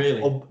using it.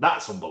 Really,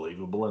 that's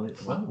unbelievable in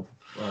itself.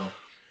 Wow.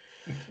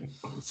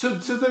 So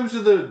those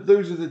are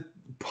the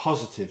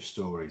positive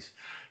stories.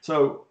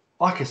 So,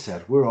 like I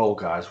said, we're old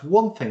guys.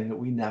 One thing that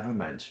we never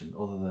mentioned,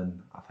 other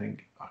than I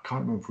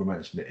can't remember if we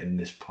mentioned it in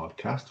this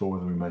podcast or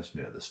whether we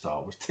mentioned it at the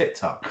start, was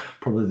TikTok.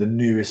 Probably the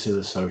newest of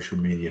the social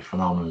media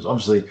phenomena.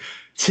 Obviously,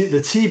 the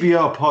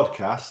TBR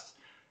podcast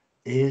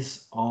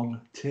is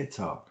on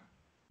TikTok.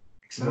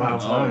 Exciting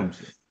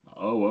times.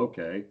 Oh,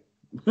 okay.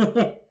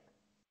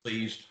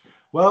 Pleased.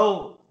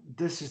 Well,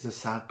 this is the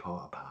sad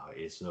part about it,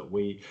 is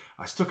that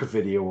I stuck a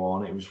video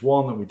on. It was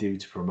one that we do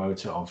to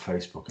promote it on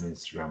Facebook and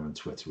Instagram and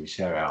Twitter. We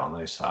share it out on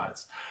those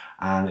sites,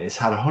 and it's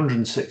had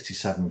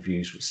 167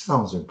 views, which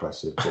sounds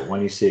impressive, but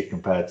when you see it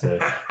compared to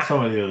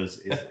some of the others,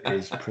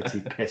 it's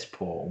pretty piss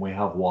poor. And we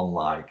have 1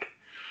 like,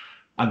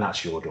 and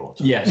that's your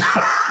daughter. Yes.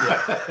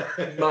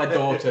 Yeah. My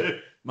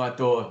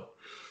daughter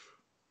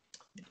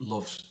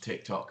loves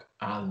TikTok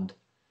and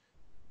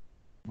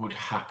would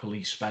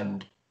happily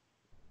spend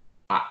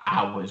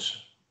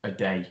hours a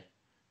day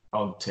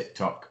on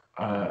TikTok,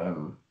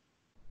 and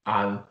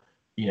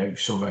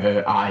some of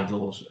her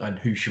idols and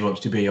who she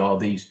wants to be are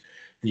these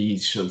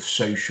sort of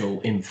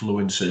social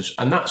influencers,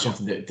 and that's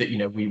something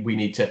that we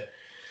need to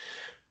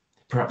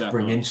perhaps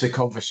bring into the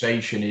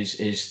conversation.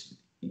 Is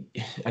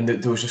and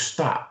there was a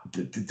stat,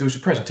 there was a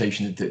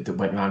presentation that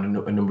went around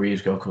a number of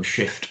years ago called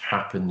Shift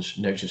Happens.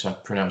 Notice I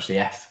pronounced the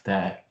F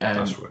there.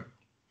 That's right.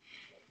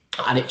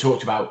 And it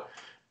talked about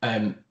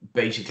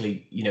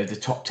basically, the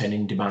top 10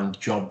 in-demand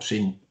jobs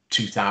in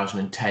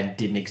 2010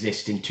 didn't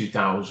exist in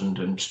 2000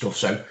 and stuff.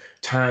 So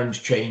times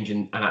change,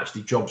 and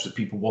actually jobs that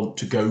people want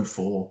to go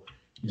for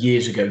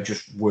years ago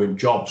just weren't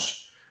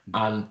jobs.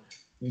 And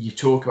you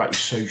talk about your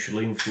social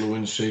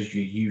influencers,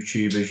 your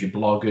YouTubers, your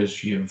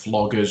bloggers, your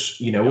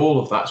vloggers, all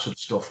of that sort of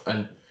stuff.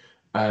 And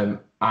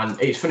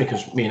it's funny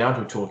because me and Ad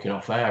were talking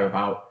off air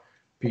about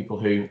people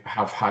who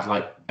have had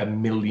like 1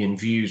 million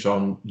views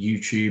on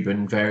YouTube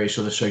and various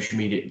other social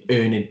media,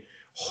 earning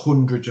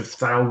hundreds of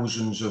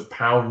thousands of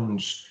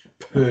pounds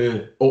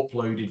per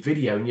uploaded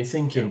video. And you're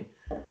thinking,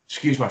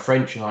 excuse my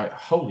French, you're like,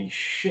 holy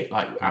shit,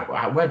 like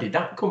where did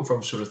that come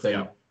from, sort of thing.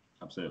 Yeah,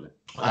 absolutely.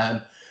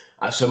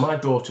 So my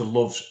daughter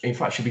loves, in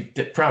fact, she'll be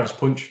the proudest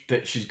punch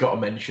that she's got to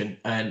mention,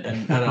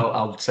 and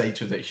I'll say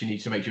to her that she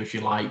needs to make sure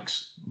she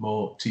likes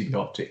more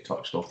TBR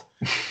TikTok stuff.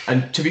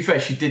 And to be fair,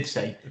 she did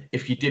say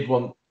if you did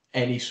want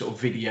any sort of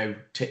video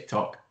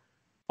TikTok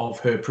of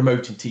her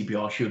promoting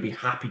TBR, she would be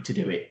happy to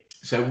do it.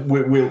 So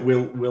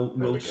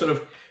we'll sort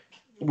of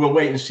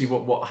wait and see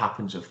what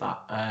happens of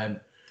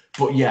that.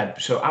 But yeah,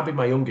 so Abby,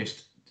 my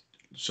youngest,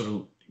 sort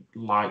of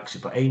likes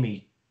it, but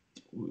Amy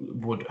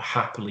would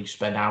happily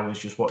spend hours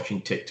just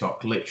watching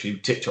TikTok, literally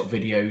TikTok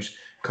videos,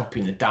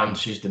 copying the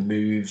dances, the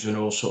moves, and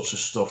all sorts of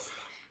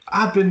stuff.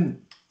 I'll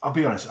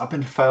be honest, I've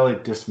been fairly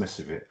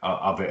dismissive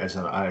of it as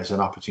an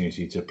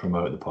opportunity to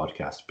promote the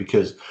podcast,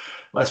 because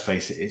let's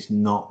face it, it's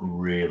not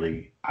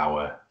really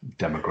our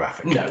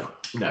demographic.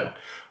 No.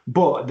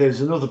 But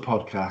there's another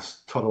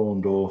podcast, Todd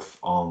Orndorff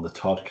on the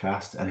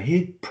Toddcast, and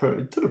he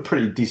did a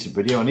pretty decent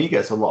video, and he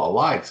gets a lot of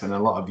likes and a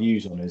lot of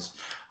views on his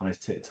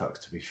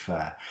TikToks, to be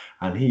fair.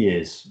 And he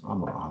is,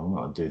 I'm not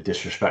going to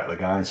disrespect the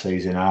guy and say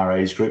he's in our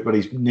age group, but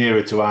he's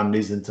nearer to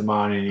Andy's than to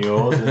mine and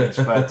yours, and it's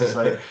fair to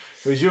say.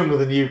 He's younger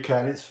than you,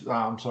 Ken.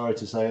 I'm sorry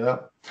to say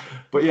that.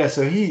 But yeah,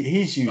 so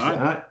he's used it.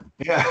 And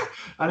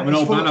I'm an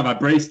old man, I've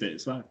braced it,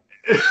 it's fine.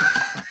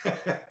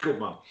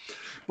 Good man.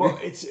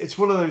 But it's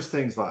one of those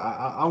things. Like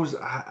I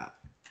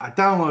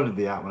downloaded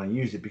the app and I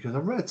used it because I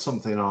read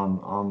something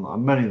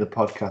on many of the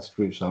podcast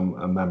groups I'm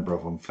a member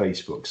of on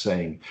Facebook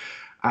saying,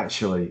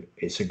 actually,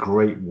 it's a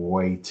great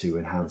way to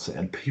enhance it.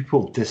 And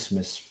people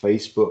dismiss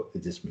Facebook,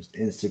 they dismiss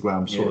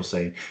Instagram, sort of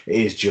saying it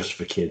is just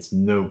for kids.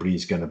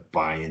 Nobody's going to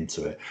buy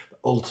into it. But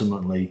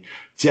ultimately,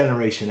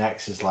 Generation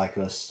Xers like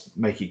us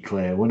make it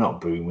clear we're not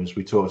boomers.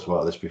 We talked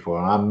about this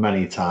before, and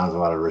many times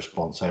I've had a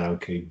response saying,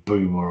 "Okay,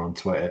 boomer" on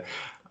Twitter.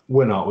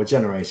 We're not. We're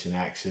Generation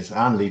X's.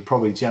 Andy,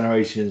 probably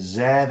Generation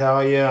Z,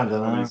 are you? I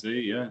don't know. Z,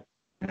 yeah.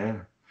 Yeah.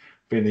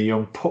 Being the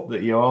young pup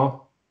that you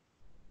are.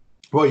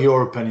 What are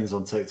your opinions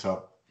on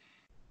TikTok?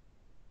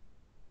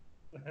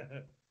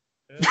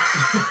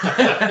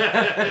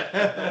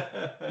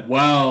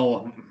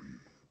 Well,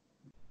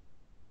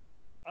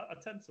 I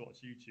tend to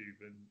watch YouTube,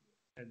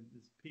 and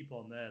there's people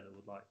on there that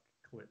would like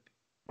clip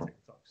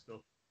TikTok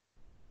stuff.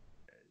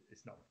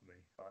 It's not for me.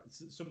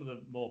 Some of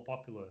the more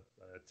popular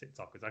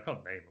TikTokers, I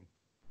can't name them.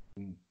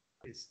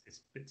 It's a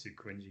bit too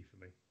cringy for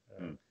me.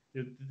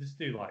 They just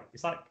do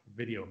it's like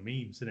video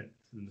memes, isn't it?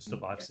 Than the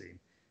stuff I've seen.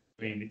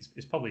 I mean,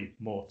 it's probably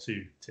more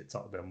to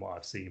TikTok than what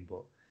I've seen,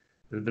 but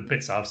the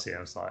bits I've seen, I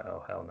was like,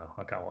 oh hell no,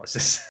 I can't watch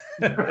this.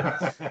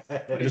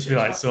 It'd just be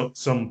like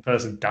some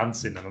person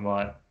dancing, and I'm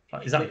like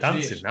is that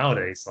dancing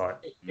nowadays?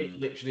 Like it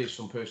literally is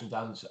some person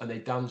dance, and they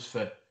dance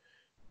for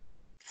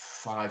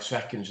 5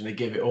 seconds, and they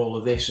give it all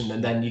of this,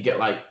 and then you get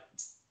like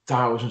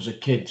thousands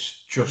of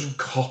kids just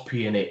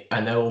copying it,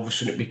 and then all of a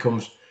sudden it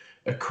becomes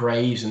a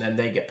craze, and then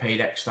they get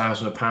paid X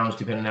thousands of pounds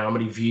depending on how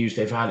many views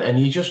they've had, and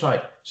you're just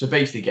like, so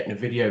basically getting a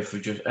video for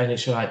just, and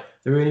it's like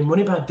they're earning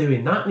money by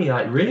doing that, and you're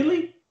like,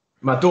 really?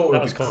 My daughter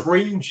would be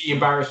cringy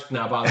embarrassed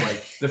now, by the way,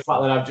 the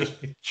fact that I've just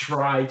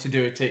tried to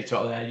do a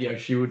TikTok there.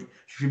 She would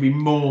be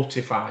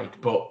mortified,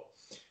 but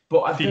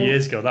a few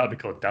years ago that would be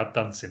called dad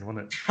dancing,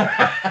 wouldn't it?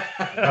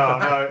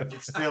 No,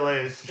 it still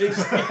is.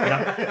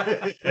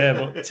 Yeah,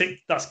 but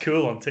that's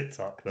cool on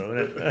TikTok, though,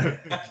 isn't it?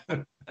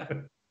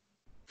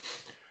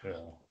 Yeah.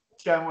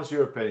 Ken, what's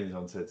your opinions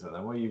on TikTok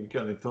then? What you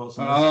got any thoughts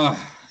on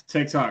this?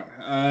 TikTok.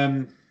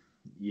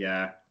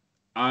 Yeah.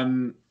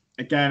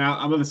 Again,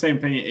 I'm of the same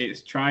opinion.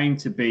 It's trying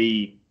to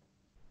be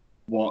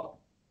what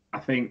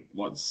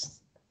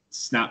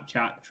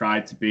Snapchat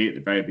tried to be at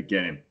the very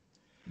beginning.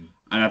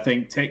 And I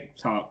think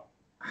TikTok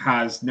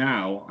has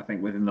now, I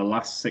think within the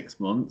last 6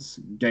 months,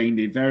 gained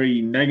a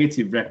very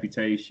negative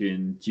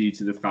reputation due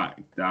to the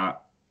fact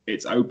that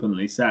it's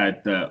openly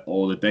said that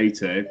all the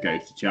data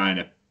goes to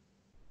China.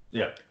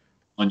 Yeah.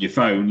 On your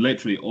phone,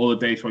 literally all the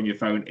data on your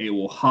phone, it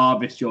will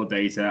harvest your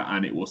data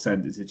and it will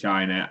send it to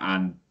China,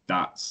 and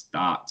that's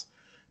that.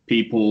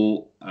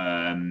 People,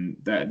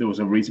 there was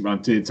a recent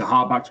round to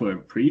hark back to a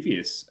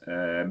previous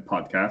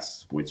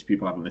podcast, which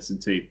people haven't listened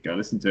to, go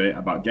listen to it,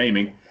 about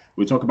gaming.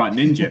 We'll talk about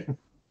Ninja.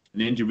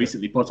 Ninja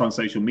recently put on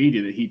social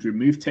media that he'd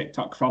removed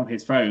TikTok from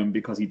his phone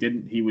because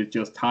he was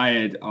just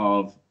tired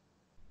of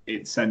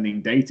it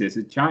sending data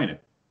to China.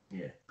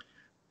 Yeah.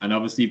 And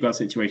obviously you've got a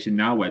situation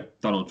now where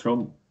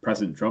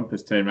President Trump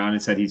has turned around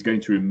and said he's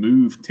going to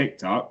remove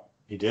TikTok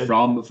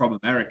from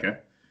America.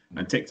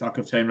 And TikTok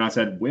have turned around and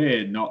said,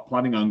 we're not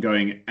planning on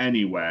going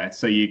anywhere.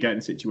 So you get in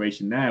a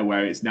situation there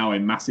where it's now a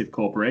massive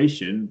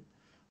corporation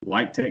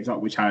like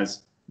TikTok, which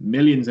has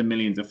millions and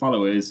millions of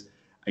followers,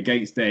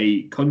 against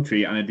a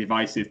country and a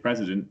divisive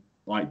president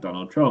like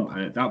Donald Trump.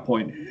 And at that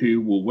point,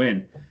 who will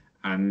win?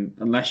 And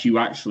unless you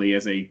actually,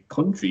 as a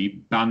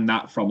country, ban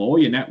that from all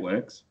your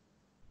networks,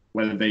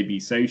 whether they be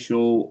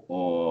social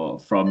or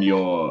from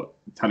your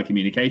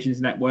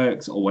telecommunications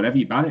networks or whatever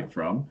you ban it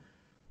from,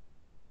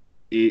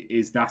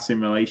 is that in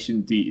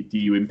relation, do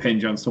you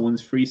impinge on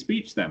someone's free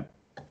speech then?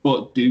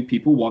 But do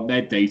people want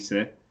their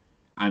data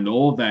and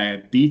all their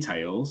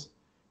details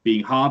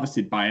being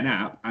harvested by an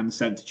app and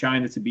sent to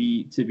China to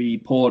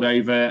be poured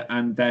over,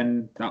 and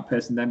then that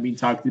person then being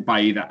targeted by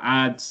either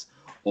ads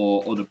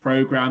or other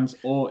programs,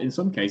 or in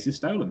some cases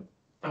stolen?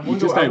 You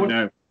just don't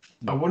know.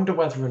 I wonder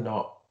whether or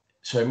not.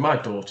 So my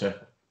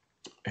daughter,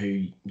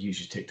 who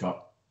uses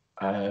TikTok,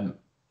 I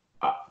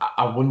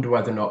wonder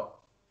whether or not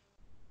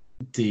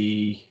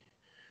the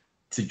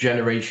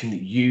generation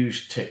that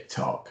use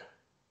TikTok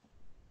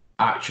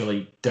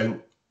actually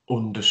don't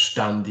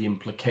understand the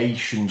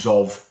implications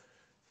of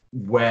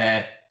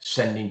where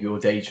sending your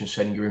data and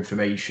sending your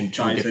information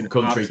to a different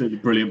country. Absolutely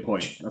brilliant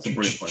point. That's a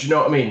brilliant point. Do you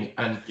know what I mean?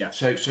 And yeah.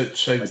 So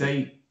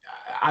they,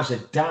 as a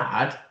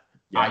dad,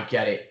 I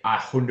get it. I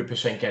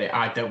 100% get it.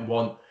 I don't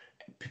want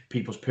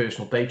people's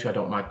personal data. I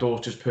don't want my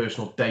daughter's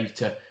personal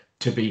data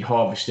to be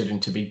harvested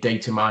and to be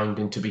data mined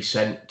and to be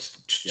sent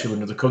to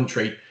another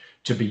country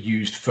to be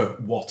used for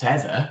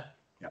whatever.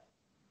 Yeah.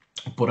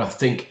 But I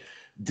think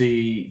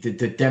the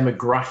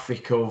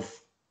demographic of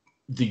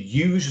the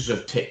users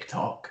of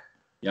TikTok,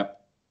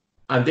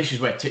 and this is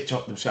where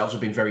TikTok themselves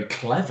have been very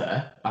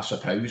clever, I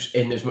suppose,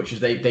 in as much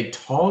as they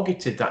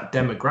targeted that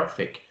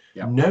demographic,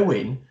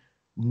 knowing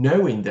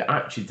that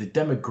actually the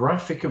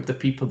demographic of the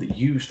people that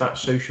use that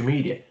social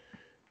media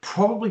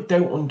probably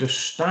don't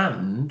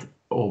understand,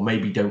 or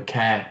maybe don't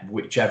care,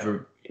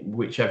 whichever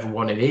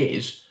one it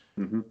is.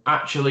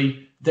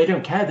 Actually, they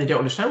don't care. They don't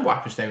understand what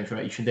happens to their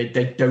information. They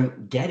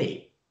don't get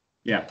it.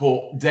 Yeah.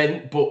 But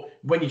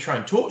when you try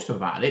and talk to them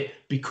about it,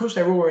 because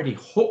they're already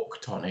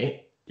hooked on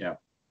it,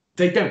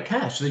 they don't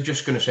care. So they're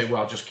just going to say,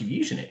 "Well, I'll just keep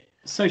using it."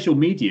 Social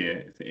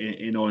media,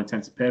 in all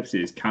intents and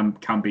purposes,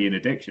 can be an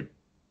addiction.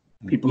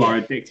 People are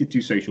addicted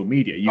to social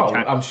media.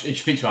 It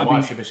speaks to my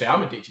wife. She would say,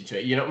 "I'm addicted to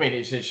it." You know what I mean?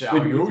 It's you're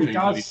always using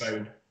your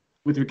phone.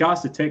 With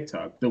regards to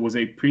TikTok, there was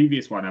a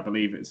previous one, I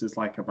believe it's just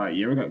like about a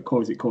year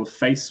ago. Is it called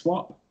Face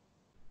Swap?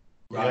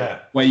 Right. Yeah.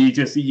 Where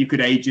you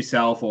could age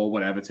yourself or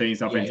whatever, turn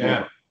yourself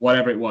into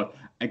whatever it was.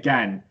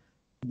 Again,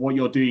 what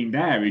you're doing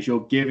there is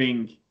you're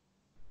giving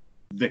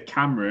the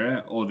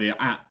camera or the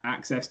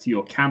access to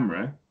your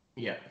camera.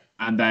 Yeah.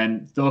 And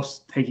then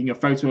thus taking a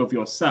photo of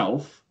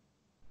yourself,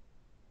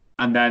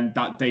 and then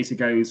that data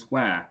goes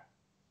where?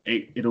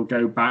 It'll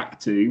go back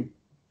to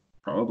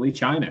probably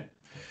China.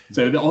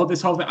 So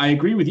this whole thing, I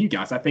agree with you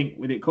guys. I think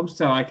when it comes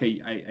to like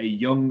a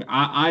young,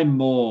 I'm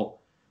more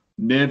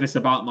nervous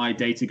about my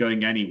data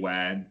going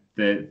anywhere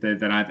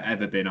than I've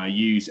ever been. I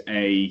use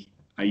a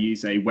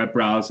web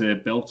browser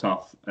built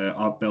off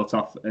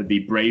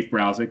the Brave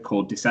browser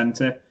called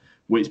Dissenter,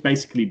 which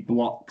basically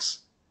blocks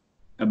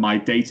my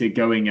data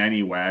going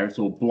anywhere.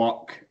 It'll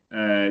block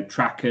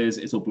trackers,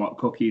 it'll block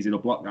cookies, it'll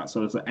block that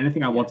sort of stuff.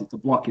 Anything I want it to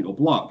block, it'll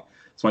block.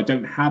 So I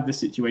don't have the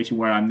situation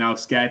where I'm now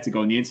scared to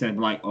go on the internet and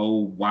be like,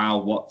 oh wow,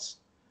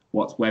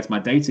 where's my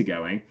data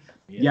going?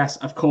 Yeah. Yes,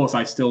 of course,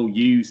 I still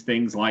use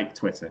things like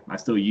Twitter. I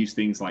still use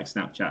things like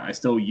Snapchat. I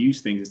still use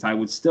things that I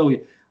would still,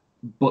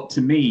 but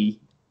to me,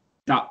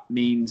 that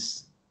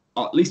means,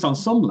 at least on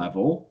some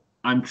level,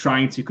 I'm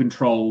trying to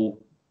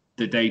control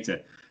the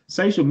data.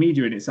 Social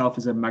media in itself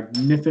is a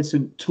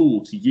magnificent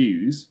tool to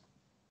use,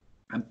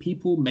 and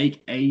people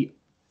make a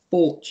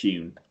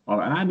fortune,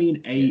 and I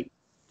mean a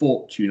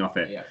fortune off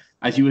it. Yeah.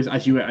 As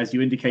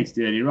you indicated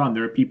earlier on,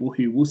 there are people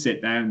who will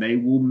sit there and they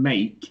will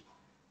make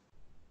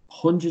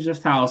hundreds of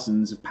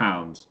thousands of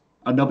pounds,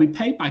 and they'll be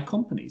paid by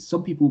companies.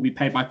 Some people will be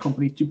paid by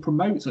companies to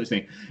promote such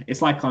thing.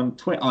 It's like on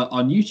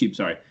YouTube.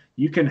 Sorry,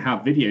 you can have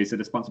videos that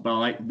are sponsored by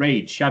like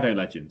Raid, Shadow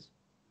Legends.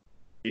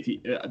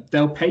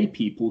 They'll pay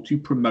people to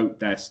promote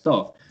their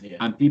stuff,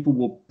 and people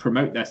will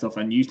promote their stuff,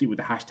 and usually with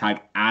the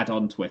hashtag ad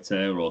on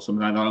Twitter or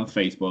something like that on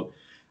Facebook.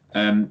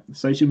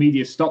 Social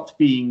media stopped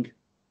being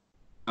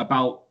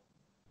about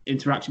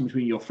interaction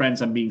between your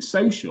friends and being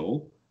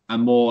social,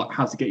 and more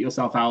how to get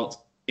yourself out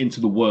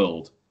into the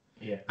world.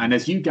 Yeah. And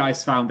as you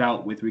guys found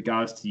out with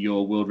regards to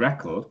your world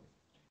record,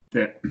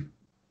 that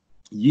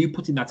you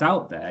putting that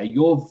out there,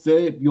 your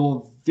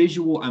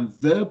visual and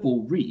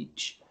verbal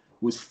reach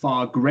was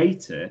far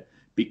greater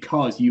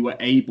because you were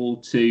able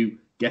to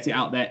get it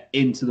out there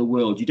into the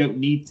world. You don't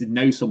need to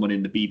know someone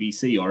in the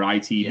BBC or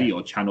ITV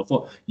or Channel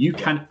 4. You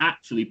can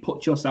actually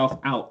put yourself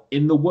out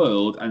in the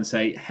world and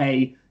say,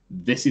 hey,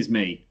 this is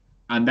me.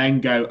 And then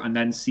go and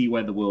then see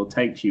where the world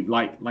takes you.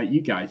 Like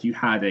you guys, you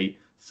had a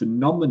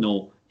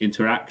phenomenal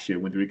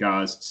interaction with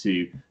regards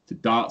to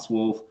Darts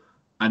Wolf,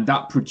 and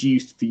that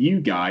produced for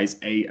you guys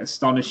a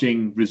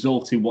astonishing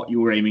result in what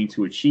you were aiming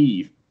to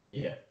achieve.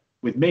 Yeah.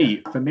 With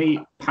me, for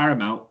me,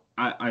 Paramount,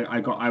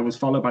 I was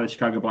followed by the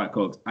Chicago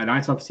Blackhawks, an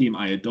ice hockey team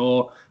I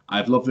adore.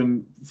 I've loved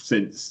them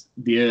since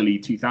the early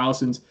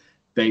 2000s.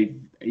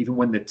 Even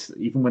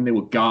when they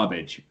were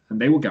garbage,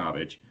 and they were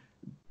garbage,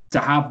 to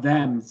have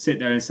them sit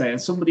there and say,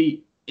 and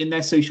somebody in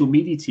their social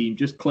media team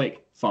just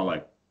click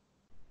follow.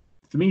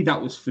 For me,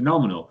 that was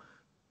phenomenal.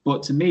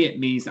 But to me, it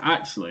means that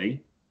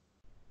actually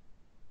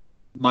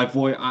my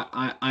voice,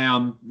 I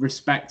am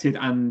respected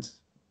and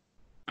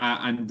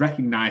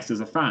recognized as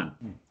a fan.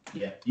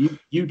 Yeah.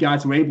 You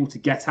guys were able to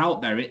get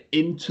out there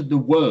into the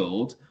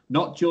world,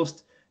 not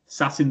just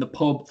sat in the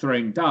pub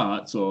throwing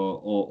darts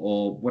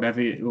or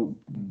whatever,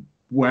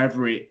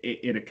 wherever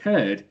it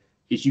occurred.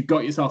 Is you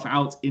got yourself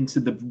out into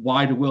the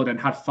wider world and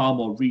had far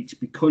more reach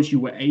because you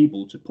were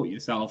able to put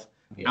yourself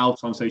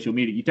out on social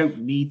media. You don't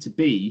need to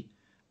be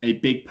a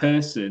big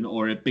person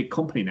or a big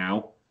company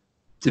now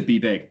to be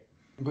big.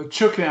 But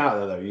chucking it out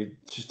there, though, you're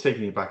just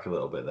taking it back a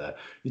little bit there.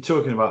 You're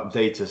talking about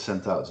data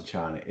sent out to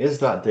China. Is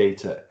that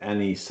data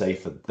any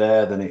safer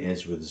there than it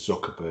is with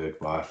Zuckerberg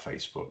via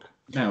Facebook?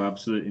 No,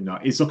 absolutely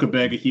not. Is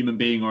Zuckerberg a human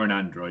being or an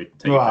android?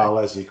 Well,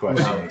 there's your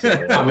question.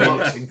 I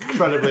mean, it's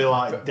incredibly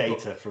like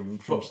data from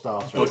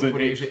Star Trek.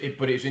 But it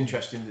was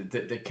interesting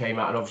that they came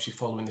out, and obviously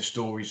following the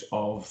stories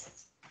of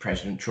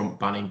President Trump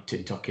banning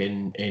TikTok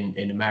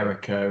in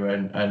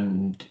America,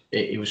 and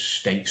it was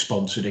state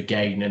sponsored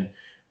again,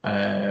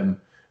 and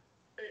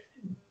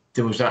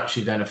there was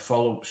actually then a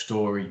follow-up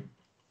story,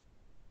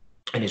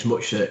 and as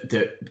much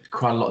that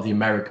quite a lot of the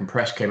American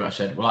press came out and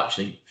said, well,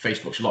 actually,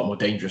 Facebook's a lot more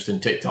dangerous than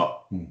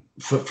TikTok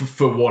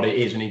for what it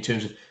is, and in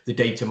terms of the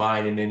data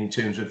mining and in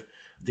terms of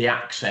the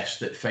access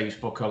that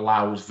Facebook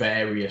allows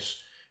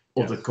various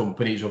other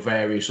companies or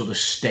various other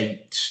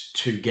states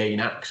to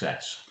gain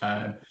access.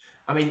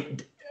 I mean,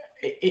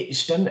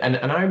 it's done,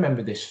 and I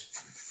remember this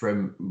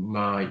from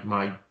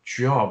my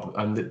job,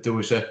 and that there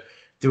was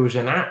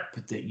an app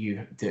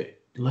that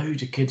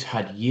loads of kids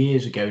had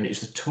years ago, and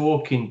it's the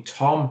Talking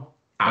Tom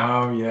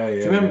app. Oh yeah. Do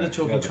you remember the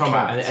Talking Tom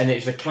app? And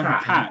it's a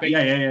cat.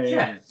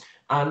 Yeah.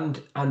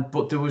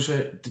 But there was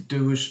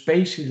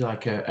basically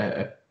like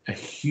a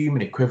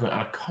human equivalent.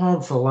 I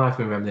can't for the life of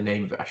me remember the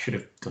name of it. I should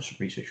have done some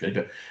research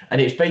really,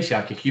 and it's basically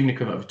like a human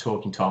equivalent of a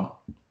Talking Tom.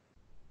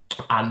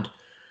 And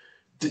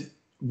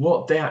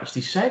what they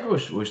actually said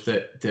was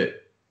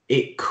that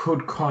it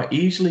could quite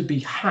easily be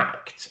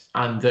hacked,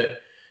 and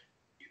that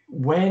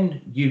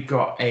when you've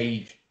got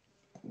a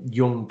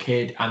young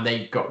kid and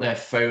they got their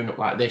phone up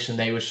like this and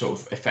they were sort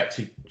of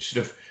effectively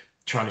sort of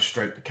trying to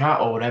stroke the cat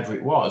or whatever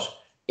it was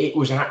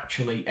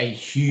actually a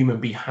human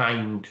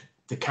behind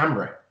the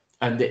camera,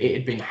 and that it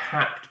had been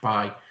hacked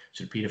by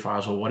sort of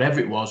paedophiles or whatever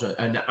it was,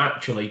 and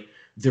actually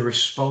the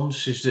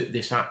responses that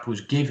this app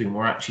was giving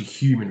were actually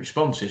human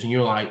responses, and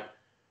you're like,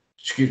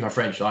 excuse my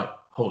French, like,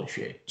 holy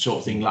shit, sort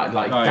of thing, like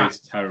that is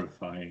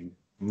terrifying.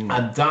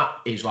 And that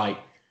is like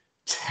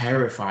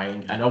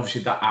terrifying, and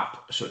obviously that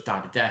app sort of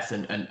died a death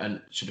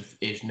and sort of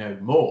is no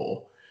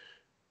more,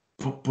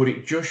 but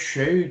it just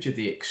showed you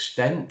the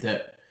extent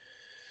that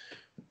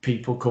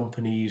people,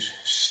 companies,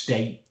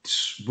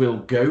 states will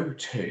go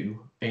to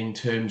in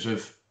terms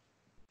of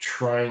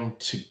trying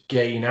to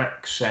gain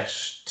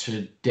access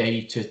to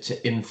data,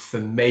 to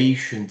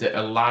information that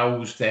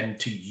allows them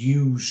to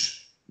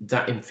use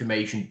that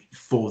information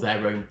for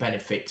their own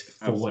benefit,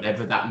 for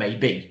whatever that may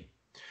be.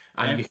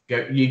 And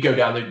you go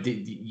down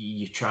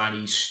your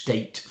Chinese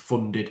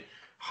state-funded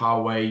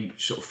Huawei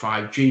sort of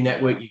 5G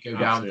network. You go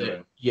down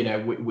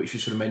which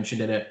was sort of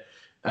mentioned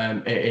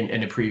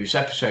in a previous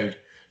episode.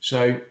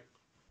 So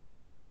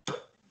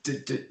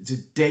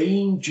the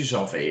dangers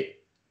of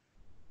it,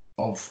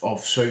 of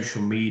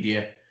social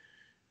media,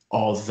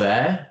 are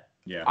there.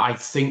 Yeah. I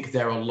think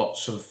there are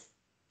lots of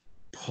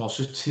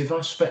positive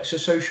aspects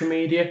of social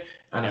media,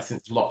 and I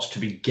think there's lots to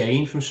be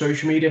gained from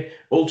social media.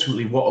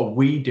 Ultimately, what are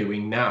we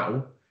doing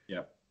now?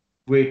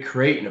 We're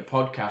creating a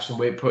podcast and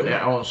we're putting it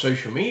out on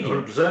social media.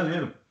 100%,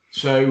 yeah.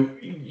 So,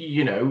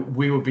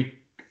 we would be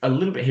a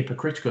little bit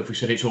hypocritical if we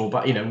said it's all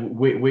about,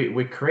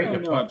 we're creating a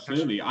podcast. No,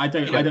 absolutely. I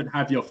don't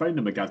have your phone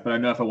number, Gaz, but I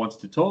know if I wanted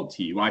to talk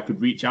to you, I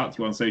could reach out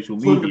to you on social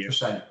media.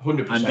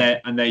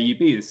 100%. And there you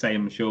be. The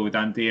same, I'm sure, with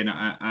Andy and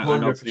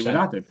obviously with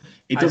Adam.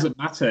 It doesn't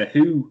matter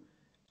who,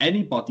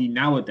 anybody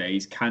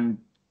nowadays can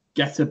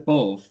get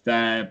above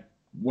their,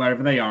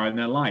 wherever they are in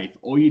their life.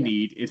 All you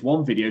need is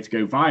one video to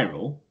go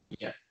viral.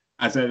 Yeah.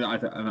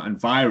 And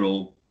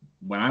viral,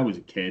 when I was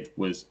a kid,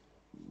 was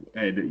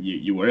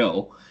you were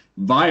ill.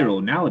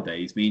 Viral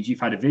nowadays means you've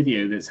had a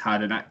video that's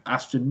had an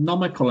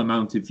astronomical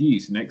amount of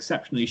views in an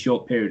exceptionally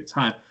short period of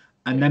time,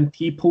 and then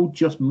people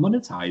just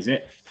monetize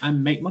it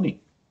and make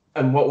money.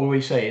 And what were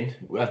we saying?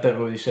 I don't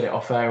know whether you said it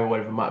off air or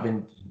whatever, it might have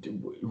been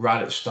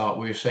right at the start.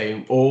 We were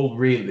saying all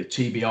really that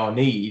TBR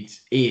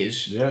needs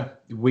is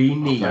we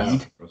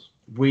need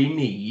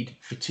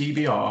for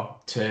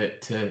TBR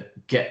to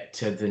get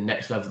to the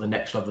next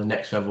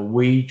level.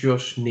 We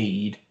just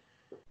need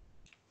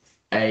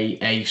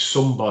a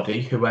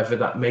somebody, whoever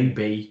that may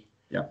be,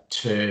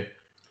 to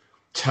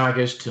tag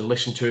us, to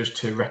listen to us,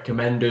 to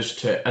recommend us,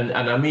 to and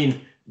I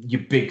mean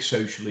your big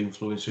social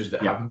influencers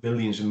that have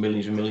millions and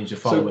millions and millions of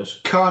followers.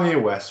 So Kanye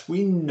West,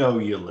 we know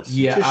you're listening.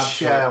 Yeah, just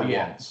share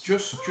once.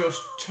 Just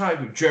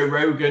tag Joe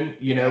Rogan.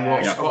 You know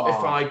what?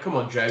 Spotify. Come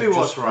on, Joe. Do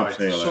what's right.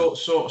 Sort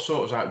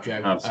us out,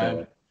 Joe.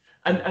 Absolutely.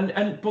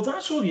 But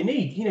that's all you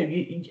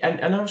need.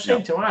 And I was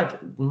saying to add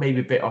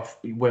maybe a bit off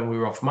when we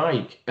were off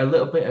mic, a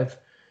little bit of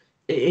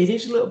it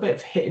is a little bit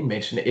of hit and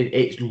miss, and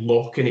it's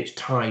luck and it's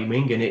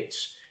timing, and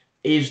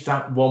is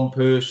that one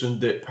person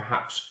that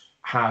perhaps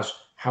has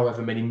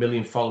however many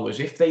million followers,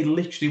 if they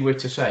literally were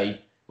to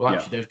say, well,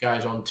 actually, those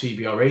guys on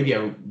TBR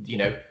radio,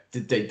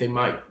 they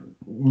might,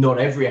 not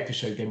every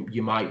episode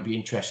you might be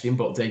interested in,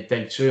 but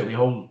they certainly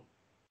hold.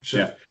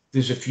 So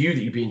there's a few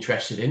that you'd be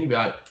interested in. You'd be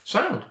like,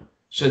 sound.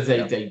 So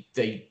they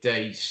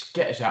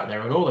get us out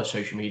there on all their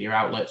social media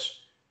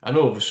outlets, and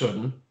all of a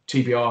sudden,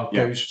 TBR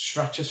goes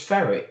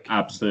stratospheric.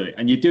 Absolutely.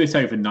 And you do it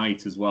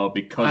overnight as well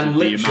because of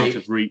the amount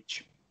of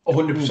reach.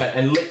 100%.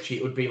 And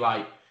literally, it would be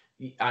like,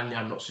 and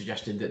I'm not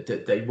suggesting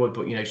that they would,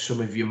 but some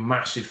of your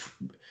massive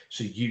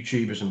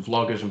YouTubers and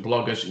vloggers and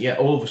bloggers,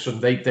 all of a sudden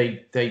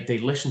they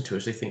listen to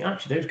us. They think,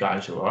 actually, those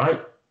guys are all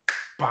right.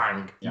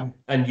 Bang. Yeah.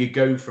 And you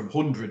go from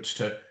hundreds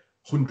to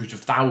hundreds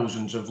of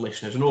thousands of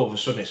listeners, and all of a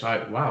sudden it's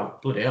like, wow,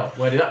 bloody hell,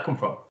 where did that come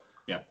from?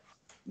 Yeah.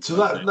 So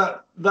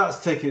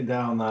that's taking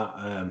down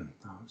that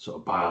sort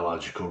of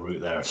biological route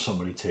there,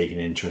 somebody taking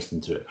interest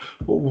into it.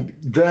 But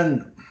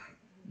then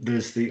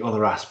there's the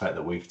other aspect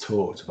that we've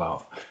talked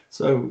about.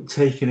 So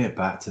taking it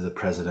back to the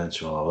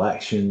presidential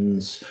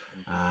elections,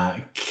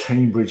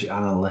 Cambridge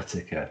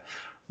Analytica,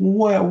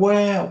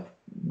 where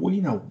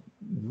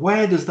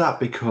does that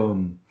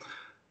become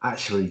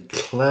actually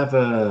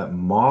clever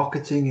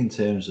marketing in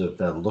terms of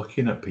they're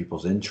looking at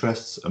people's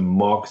interests and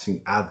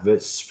marketing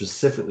adverts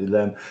specifically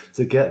them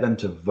to get them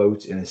to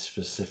vote in a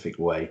specific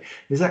way?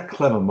 Is that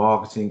clever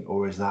marketing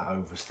or is that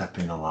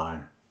overstepping the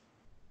line?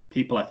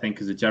 People, I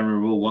think, as a general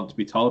rule, want to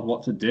be told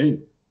what to do.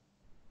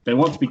 They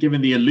want to be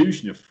given the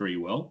illusion of free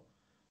will,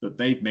 that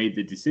they've made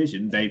the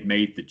decision, they've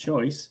made the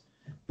choice,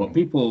 but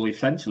people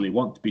essentially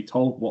want to be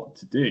told what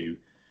to do.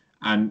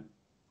 And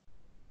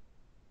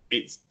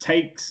it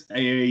takes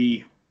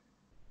it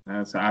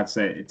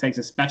takes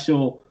a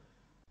special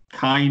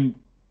kind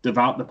of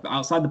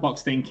outside the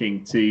box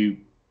thinking to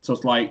sort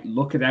of like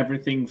look at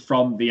everything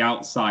from the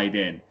outside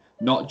in,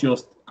 not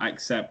just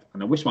accept.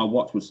 And I wish my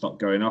watch would stop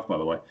going off, by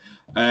the way.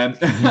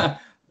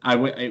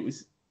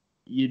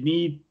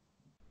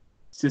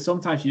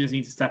 Sometimes you just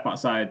need to step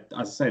outside,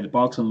 as I say, the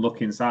box and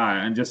look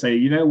inside and just say,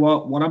 you know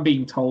what I'm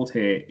being told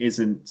here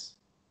isn't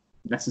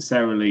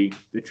necessarily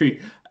the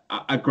truth.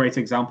 A great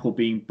example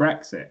being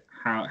Brexit.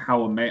 How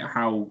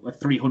a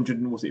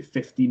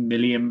 350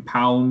 million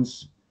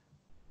pounds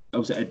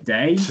was it a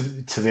day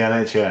to the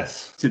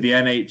NHS? To the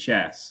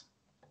NHS,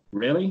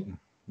 really?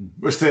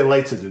 We're still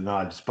later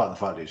denied, despite the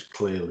fact it's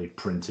clearly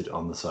printed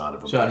on the side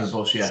of a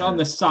bus. It's on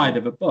the side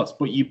of a bus,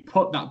 but you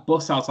put that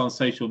bus out on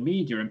social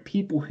media, and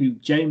people who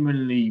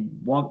genuinely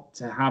want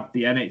to have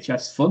the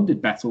NHS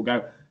funded better will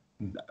go,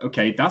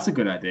 okay, that's a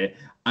good idea.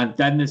 And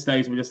then there's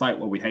those who are just like,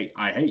 well,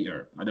 I hate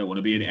Europe. I don't want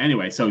to be in it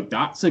anyway. So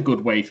that's a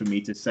good way for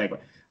me to say.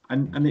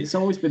 And it's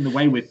always been the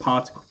way with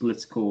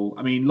political.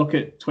 I mean, look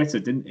at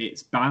Twitter.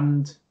 It's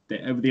banned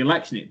over the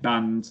election. It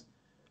banned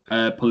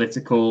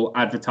political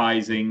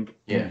advertising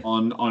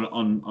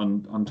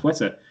on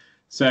Twitter.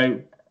 So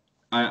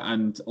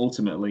and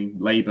ultimately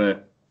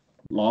Labour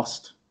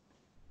lost.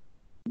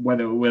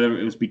 Whether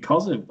it was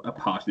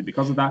partially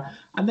because of that,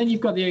 and then you've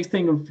got the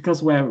thing of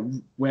because where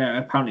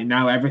apparently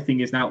now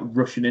everything is now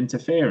Russian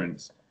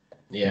interference.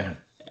 Yeah,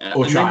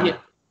 or China.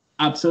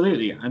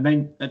 Absolutely, and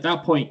then at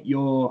that point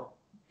you're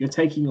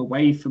taking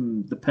away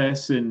from the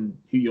person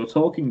who you're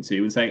talking to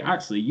and saying,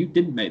 actually, you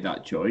didn't make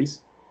that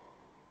choice.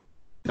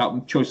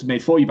 That choice was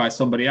made for you by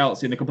somebody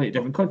else in a completely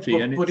different country.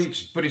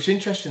 But it's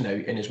interesting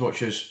though, in as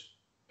much as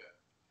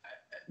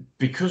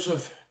because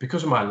of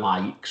my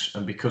likes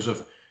and because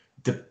of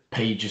the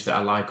pages that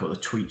I like or the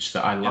tweets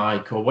that I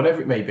like or whatever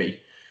it may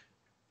be,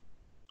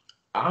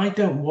 I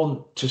don't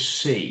want to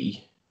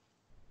see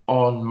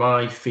on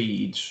my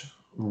feeds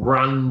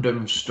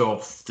random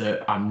stuff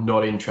that I'm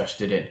not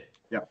interested in.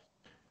 Yeah.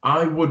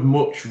 I would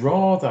much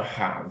rather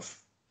have,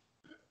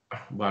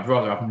 I'd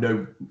rather have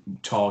no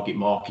target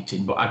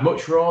marketing, but I'd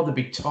much rather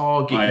be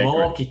target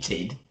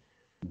marketed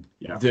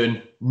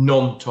than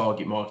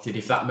non-target marketed,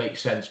 if that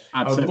makes sense.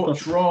 Absolutely. I'd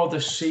much rather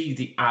see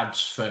the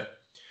ads for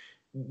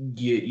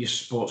your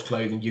sports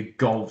clothing, your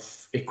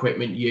golf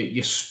equipment,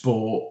 your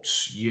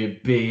sports, your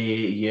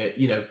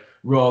beer,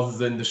 rather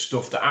than the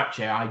stuff that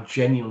actually I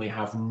genuinely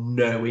have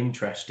no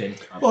interest in.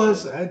 Well,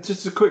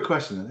 just a quick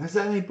question. Has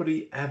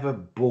anybody ever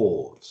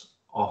bought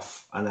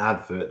off an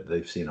advert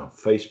they've seen on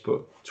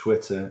Facebook,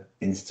 Twitter,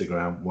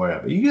 Instagram,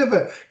 wherever? You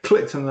ever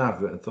clicked on an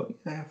advert and thought,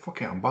 yeah,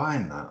 fuck it, I'm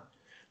buying that?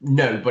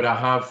 No, but I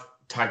have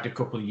tagged a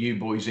couple of you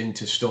boys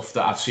into stuff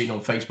that I've seen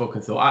on Facebook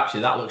and thought,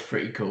 actually, that looks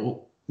pretty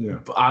cool. Yeah.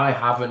 But I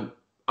haven't.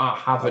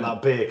 That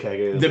beer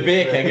keg. The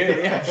beer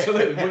keg,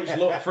 absolutely, which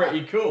looked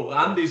pretty cool.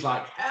 Andy's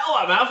like, hell,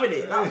 I'm having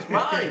it. That's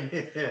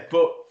mine.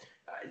 But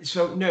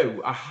so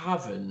no, I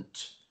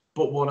haven't.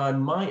 But what I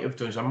might have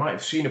done is I might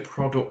have seen a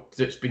product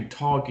that's been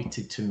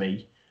targeted to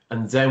me,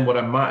 and then what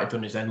I might have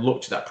done is then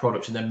looked at that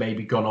product and then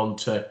maybe gone on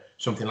to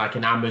something like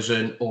an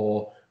Amazon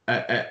or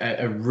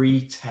a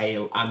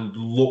retail and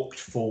looked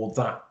for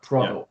that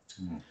product.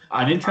 Yeah.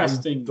 I've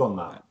done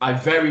that. I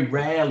very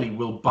rarely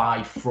will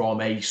buy from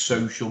a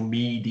social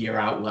media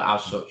outlet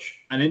as such.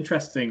 An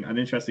interesting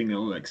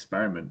little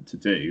experiment to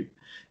do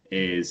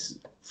is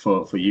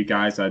for you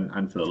guys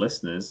and for the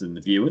listeners and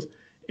the viewers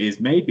is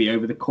maybe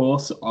over the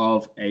course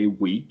of a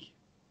week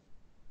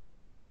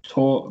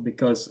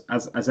because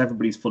as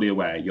everybody's fully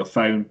aware, your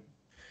phone,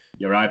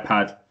 your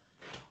iPad,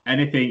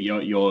 anything,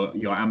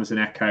 your Amazon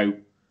Echo,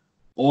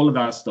 all of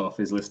that stuff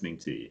is listening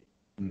to you.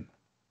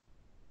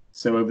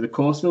 So over the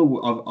course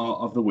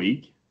of the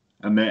week,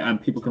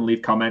 and people can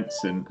leave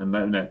comments and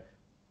let them know.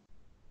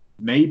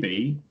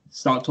 Maybe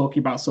start talking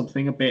about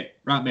something a bit,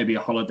 right? Maybe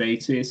a holiday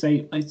to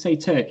say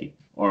Turkey,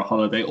 or a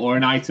holiday, or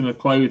an item of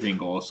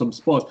clothing, or some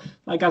sports.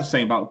 Like I was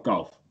saying about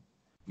golf,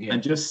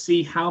 and just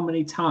see how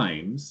many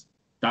times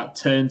that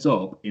turns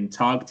up in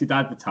targeted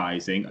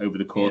advertising over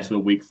the course of a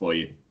week for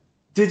you.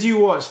 Did you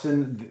watch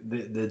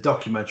the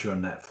documentary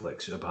on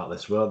Netflix about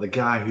this? Well, the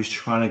guy who's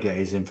trying to get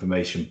his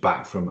information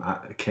back from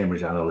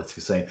Cambridge Analytica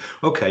saying,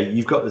 "Okay,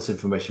 you've got this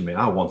information,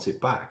 I want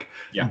it back."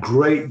 Yeah.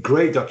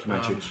 Great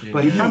documentary.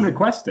 But you can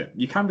request it.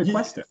 You can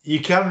request it. You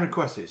can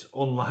request it. It's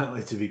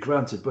unlikely to be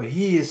granted. But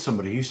he is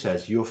somebody who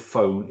says your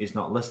phone is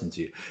not listening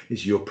to you.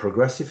 It's your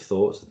progressive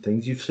thoughts, the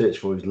things you've searched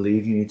for is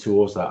leading you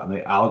towards that, and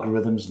the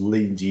algorithms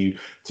lead you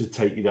to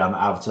take you down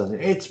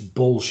advertising. It's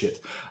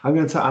bullshit. I'm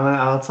going to tell, and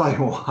I'll tell you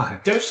why.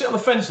 Don't sit on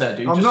the fence there,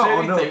 dude. I'm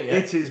not.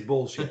 It is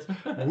bullshit.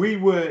 We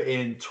were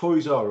in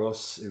Toys R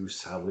Us, who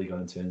sadly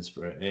got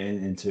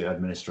into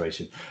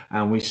administration,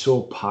 and we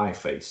saw Pie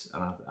Face,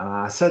 and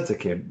I said to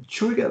Kim,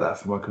 "Should we get that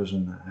for my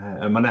cousin,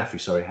 my nephew?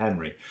 Sorry,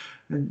 Henry."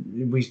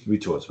 And we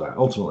talked about it.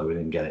 Ultimately, we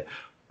didn't get it.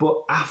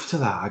 But after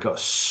that, I got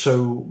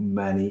so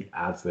many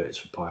adverts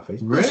for Pie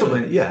Face.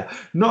 Really?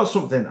 Not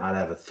something I'd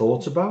ever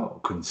thought about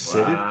or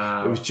considered.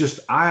 Wow. It was just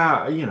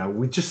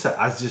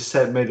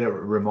made a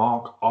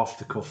remark off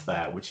the cuff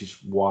there, which is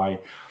why.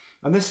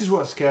 And this is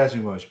what scares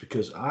me most,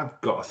 because I've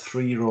got a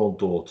 3-year-old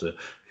daughter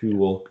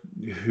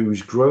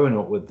who's growing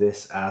up with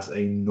this as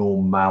a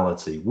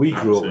normality. We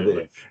grew up with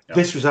it. Yeah.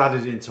 This was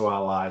added into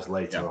our lives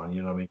later on.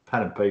 You know what I mean?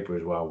 Pen and paper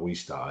is where we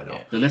started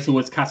off. The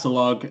Littlewoods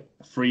catalogue,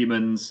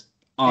 Freeman's,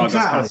 Argos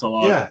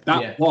catalogue. Yeah.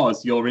 That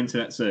was your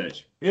internet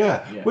search.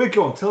 Yeah. We'd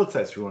go on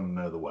teletext if we want to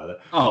know the weather.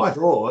 Oh.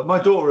 My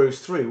daughter who's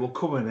 3 will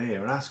come in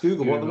here and ask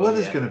Google what the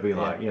weather's going to be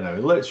like. You know,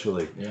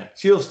 literally. Yeah.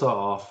 She'll start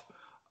off.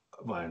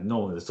 Well,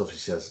 normally the stuff she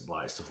says,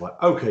 like stuff like,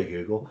 "Okay,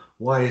 Google,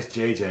 why has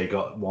JJ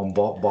got one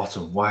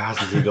bottom? Why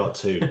hasn't he got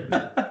 2?"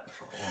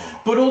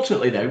 But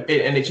ultimately, though,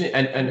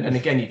 and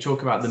again, you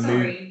talk about the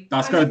mood.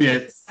 That's going to be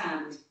it.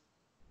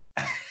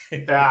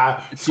 You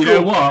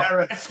know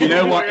what? If you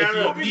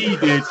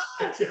needed,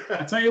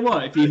 I tell you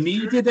what, if you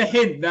needed a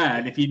hint there,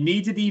 and if you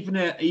needed even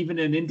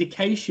an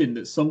indication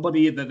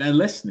that they're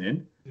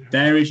listening,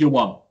 there is your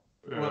one.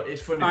 Well,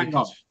 it's funny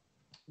because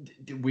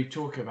we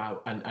talk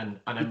about and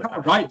I'm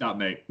right, that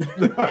mate.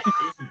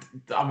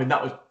 I mean,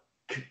 that was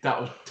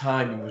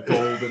timing was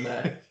golden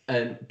there.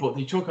 But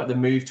you talk about the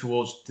move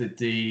towards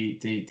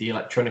the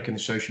electronic and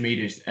the social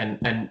medias,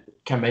 and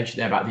Ken mentioned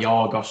there about the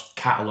Argos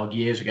catalogue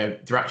years ago.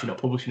 They're actually not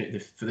publishing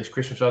it for this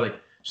Christmas, are they?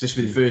 So this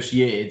will be the first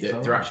year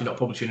that they're actually not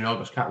publishing an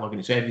Argos catalogue, and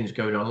it's everything's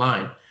going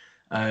online.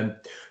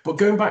 But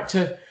going back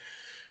to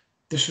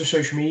the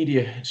social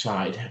media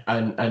side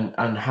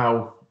and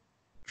how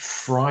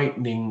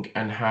frightening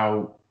and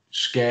how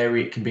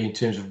scary it can be in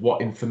terms of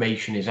what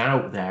information is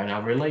out there, and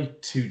I'll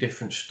relate 2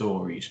 different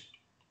stories.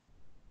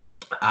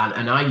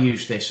 And I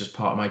use this as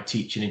part of my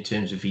teaching in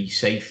terms of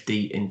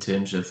e-safety, in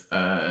terms of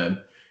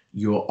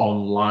your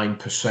online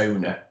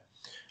persona.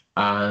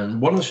 And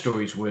one of the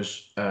stories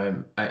was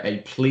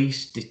a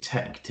police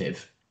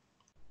detective,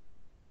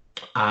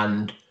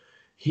 and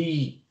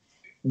he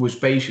was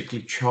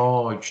basically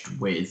charged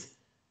with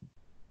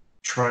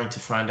trying to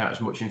find out as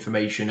much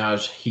information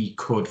as he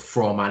could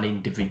from an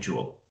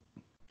individual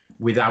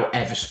without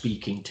ever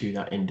speaking to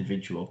that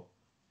individual.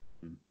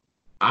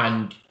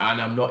 And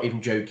I'm not even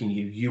joking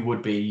you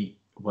would be,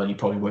 well, you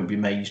probably won't be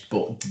amazed,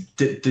 but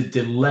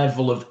the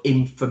level of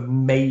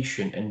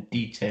information and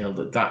detail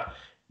that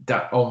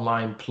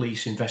online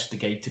police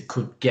investigator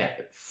could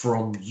get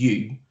from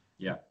you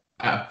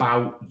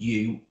about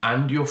you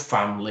and your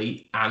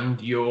family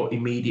and your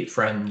immediate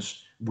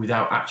friends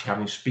without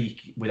actually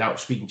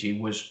speaking to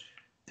you was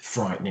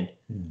frightening.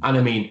 And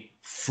I mean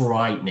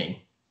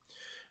frightening.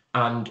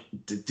 And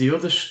the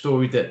other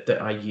story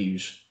that I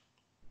use,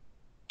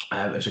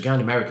 there's a guy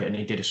in America, and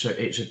he did it's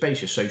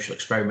basically a social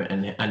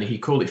experiment, and he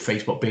called it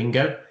Facebook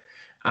Bingo.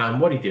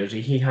 And what he did is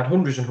he had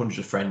hundreds and hundreds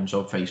of friends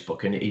on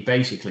Facebook, and he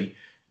basically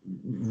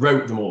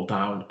wrote them all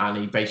down, and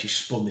he basically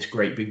spun this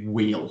great big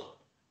wheel.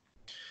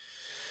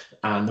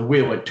 And the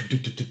wheel went,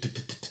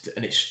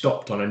 and it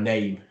stopped on a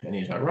name, and he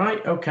was like,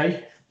 right,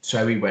 okay.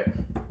 So he went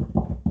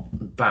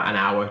about an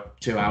hour,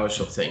 2 hours,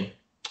 sort of thing,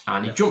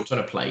 and he jumped on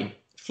a plane,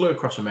 flew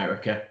across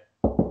America,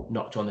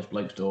 knocked on this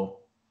bloke's door.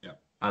 Yeah.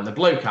 And the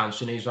bloke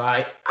answered, and he's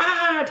like,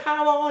 "Ad,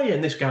 how are you?"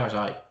 And this guy's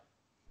like,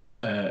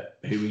 "Who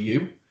are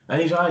you?"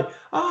 And he's like,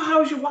 "Oh,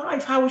 how's your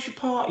wife? How was your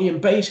party?"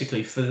 And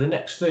basically for the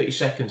next 30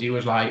 seconds, he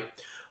was like,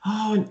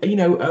 "Oh,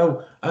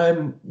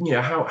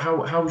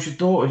 how was your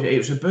daughter? It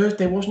was her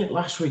birthday, wasn't it,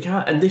 last week?"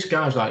 And this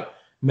guy's like,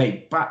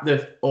 "Mate, back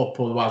the up,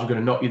 otherwise I'm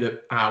going to knock you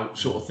out,"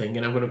 sort of thing,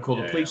 and I'm going to call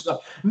the police. Like,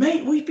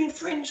 "Mate, we've been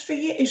friends for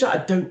years." He's like,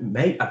 I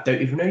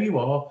don't even know who you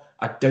are.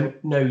 I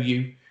don't know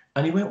you.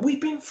 And he went,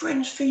 "We've been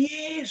friends for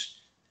years."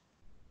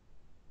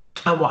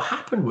 And what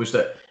happened was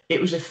that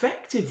it was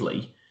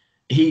effectively,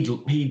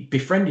 he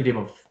befriended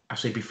him. I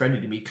say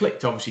befriended him. He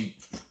clicked, obviously,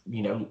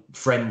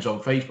 friends on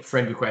Facebook,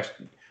 friend request.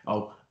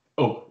 Oh,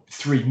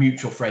 3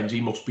 mutual friends.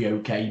 He must be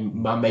okay.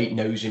 My mate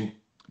knows him,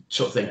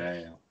 sort of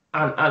thing.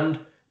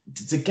 And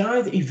the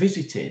guy that he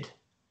visited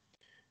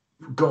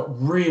got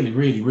really,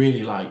 really,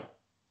 really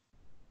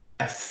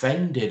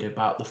offended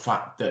about the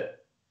fact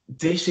that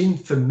this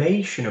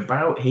information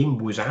about him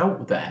was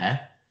out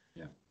there,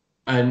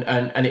 and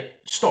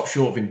stopped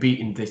short of him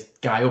beating this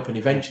guy up, and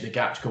eventually the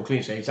guy had to come clean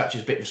and say it's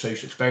actually a bit of a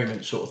social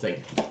experiment sort of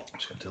thing.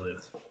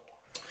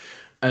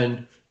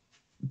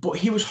 But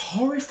he was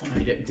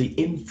horrified at the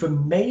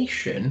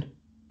information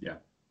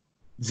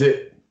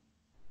that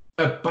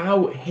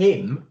about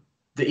him,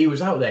 that he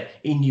was out there.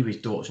 He knew his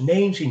daughter's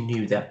names, he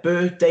knew their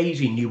birthdays,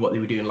 he knew what they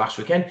were doing last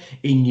weekend,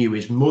 he knew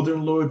his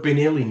mother-in-law had been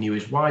ill, he knew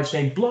his wife's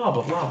name, blah,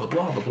 blah, blah, blah,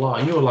 blah, blah, blah.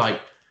 And you were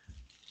like,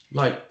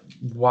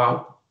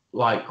 wow,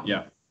 wow.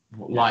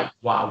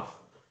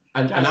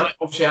 And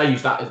obviously I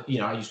use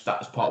that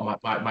as part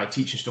of my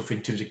teaching stuff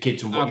in terms of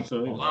kids and what you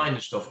put online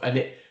and stuff.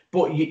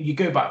 But you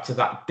go back to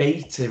that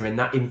data and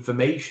that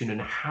information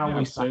and how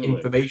is that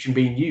information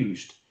being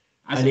used?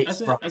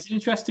 As an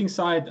interesting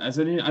side,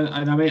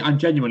 and I mean, I'm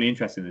genuinely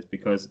interested in this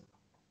because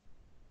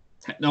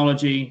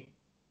technology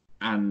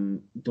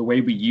and the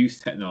way we use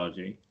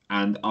technology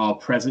and our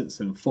presence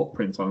and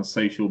footprint on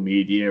social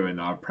media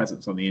and our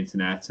presence on the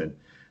internet, and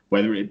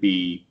whether it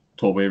be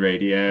Tollway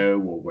Radio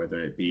or whether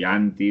it be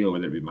Andy or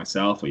whether it be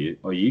myself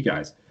or you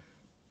guys,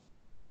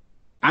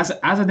 as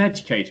an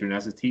educator and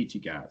as a teacher,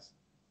 guys,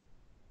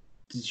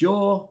 does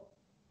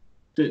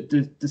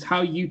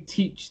how you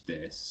teach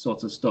this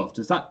sort of stuff,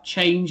 does that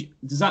change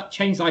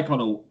like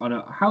on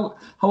a how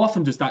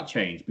often does that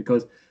change?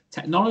 Because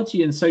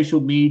technology and social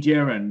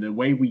media and the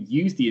way we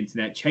use the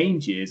internet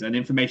changes, and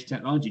information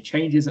technology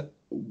changes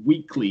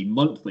weekly,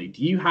 monthly.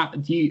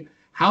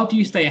 How do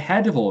you stay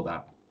ahead of all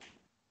that,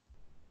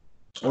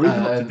 or even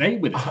up to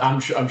date with it?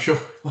 I'm sure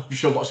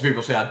lots of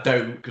people say I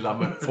don't, because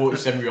I'm a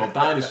 47-year-old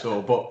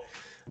dinosaur, but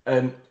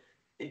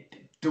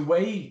the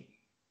way,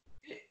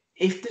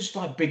 if there's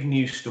like big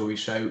news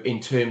stories, so in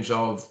terms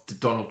of the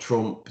Donald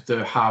Trump, the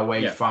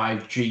Huawei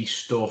 5G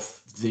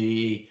stuff,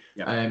 the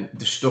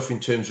stuff in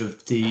terms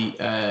of the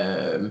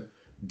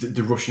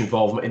Russian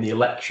involvement in the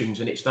elections,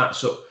 and it's that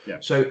sort.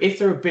 So if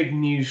there are big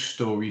news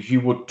stories,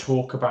 you would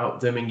talk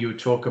about them, and you would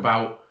talk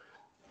about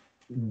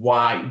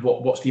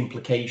what's the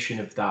implication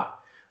of that.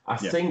 I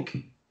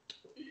think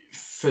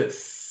for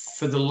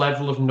the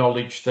level of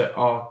knowledge that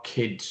our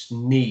kids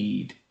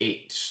need,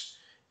 it's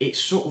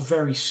sort of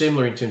very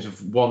similar in terms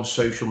of one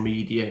social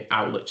media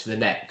outlet to the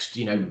next.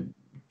 You know,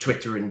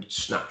 Twitter and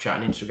Snapchat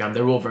and Instagram,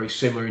 they're all very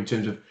similar in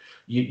terms of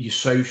your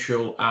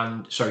social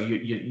and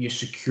your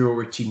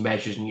security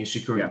measures and your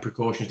security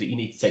precautions that you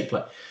need to take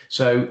place.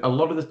 So a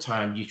lot of the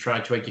time you try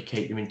to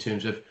educate them in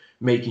terms of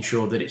making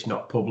sure that it's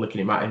not public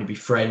and it might only be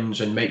friends,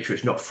 and make sure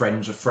it's not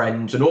friends of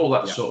friends and all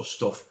that sort of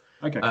stuff.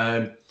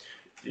 Okay.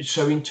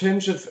 So in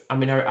terms of, I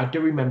mean, I do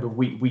remember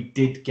we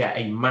did get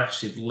a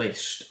massive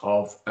list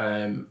of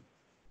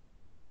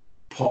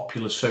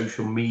popular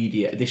social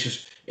media. This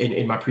is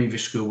in my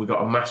previous school. We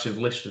got a massive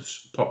list of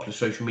popular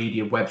social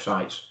media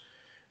websites,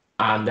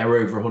 and there were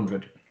over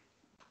 100.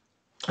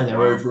 And there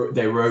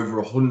were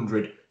over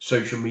 100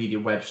 social media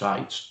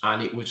websites,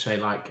 and it would say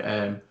like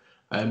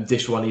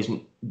this one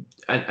isn't,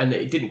 and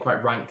it didn't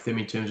quite rank them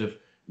in terms of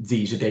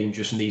these are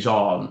dangerous and these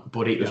aren't,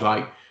 but it was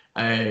like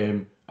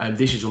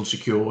this is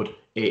unsecured.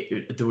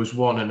 There was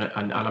one,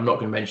 and I'm not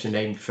going to mention the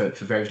name for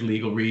various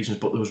legal reasons,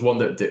 but there was one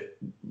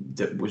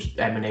that was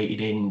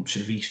emanated in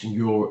sort of Eastern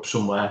Europe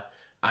somewhere,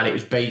 and it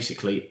was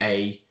basically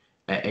a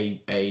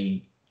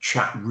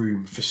chat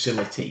room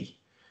facility.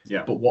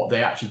 Yeah. But what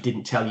they actually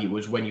didn't tell you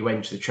was when you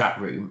enter the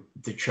chat room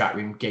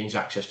gains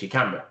access to your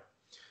camera.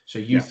 So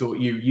you thought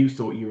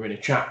you were in a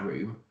chat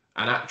room,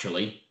 and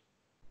actually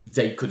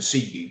they could see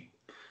you.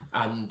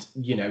 And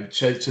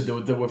so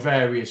there were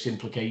various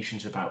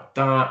implications about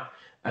that.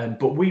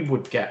 But we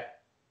would get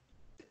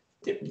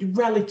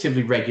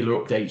relatively regular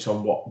updates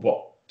on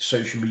what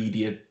social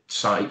media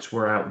sites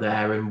were out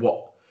there and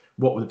what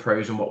were the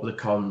pros and what were the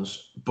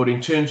cons. But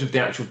in terms of the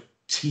actual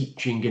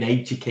teaching and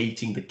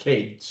educating the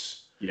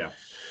kids,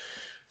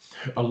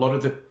 a lot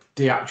of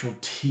the actual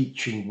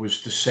teaching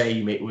was the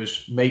same. It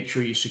was make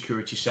sure your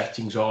security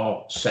settings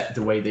are set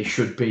the way they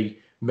should be.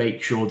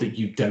 Make sure that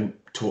you don't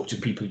talk to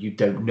people you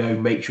don't know.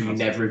 Make sure you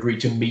never agree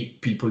to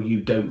meet people you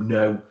don't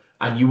know.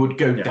 And you would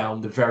go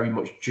down the very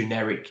much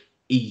generic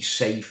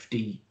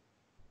e-safety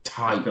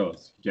type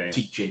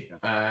teaching.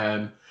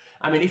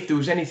 I mean, if there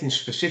was anything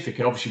specific,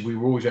 and obviously we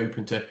were always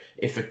open to,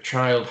 if a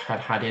child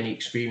had any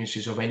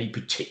experiences of any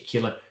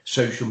particular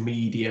social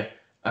media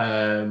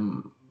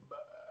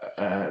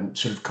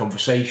sort of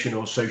conversation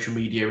or social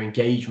media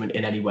engagement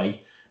in any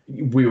way,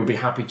 we would be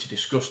happy to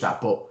discuss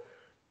that. But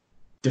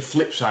the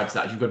flip side to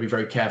that is you've got to be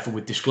very careful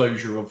with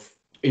disclosure of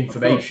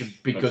information,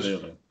 because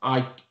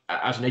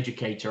as an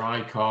educator,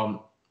 I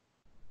can't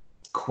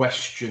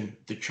question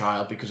the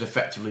child, because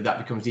effectively that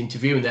becomes the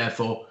interview, and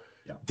therefore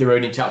they're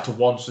only entitled to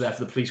one, so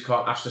therefore the police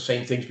can't ask the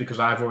same things because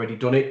I've already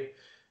done it,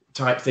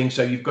 type thing.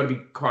 So you've got to be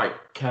quite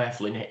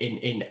careful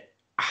in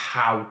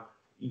how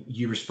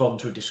you respond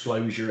to a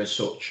disclosure as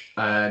such.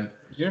 You're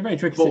in a very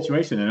tricky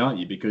situation then, aren't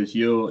you? Because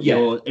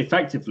you're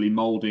effectively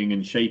moulding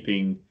and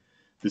shaping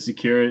the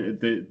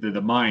security,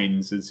 the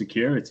minds and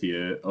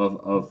security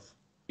of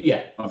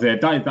their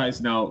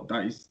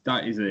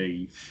that is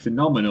a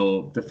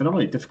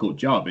phenomenally difficult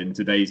job in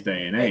today's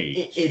day and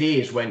age. It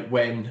is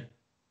when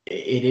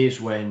it is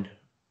when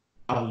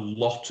a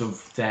lot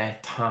of their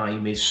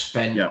time is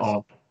spent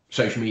on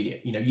social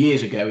media.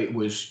 Years ago it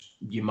was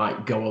you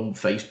might go on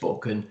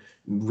Facebook and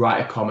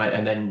write a comment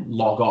and then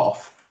log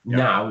off.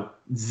 Now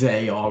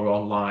they are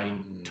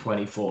online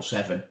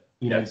 24/7.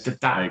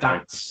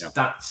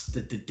 That's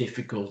the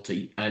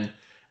difficulty, and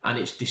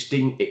it's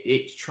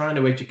it's trying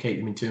to educate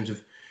them in terms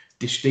of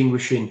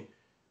distinguishing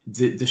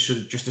the sort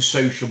of just the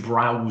social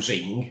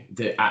browsing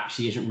that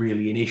actually isn't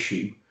really an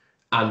issue,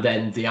 and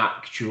then the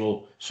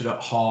actual sort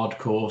of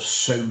hardcore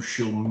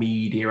social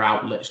media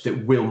outlets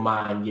that will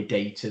mine your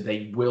data,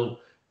 they will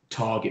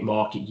target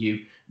market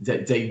you,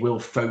 that they will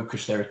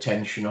focus their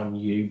attention on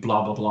you,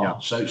 blah blah blah.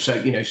 So that's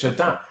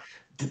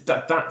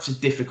a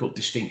difficult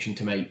distinction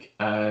to make.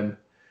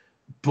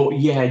 But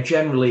yeah,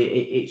 generally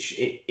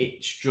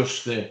it's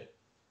just the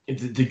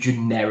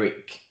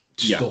generic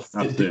stuff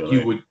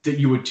that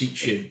you would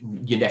teach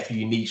your nephew,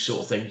 your niece,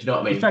 sort of thing. Do you know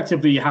what I mean?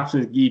 Effectively,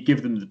 you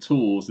give them the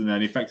tools, and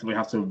then effectively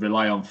have to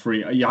rely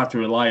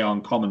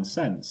on common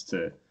sense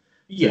to.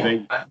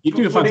 You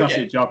do a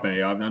fantastic job,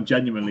 mate. I'm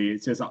genuinely.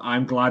 It's just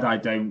I'm glad I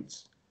don't.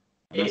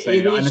 And I say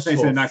in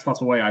the next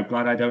possible way, I'm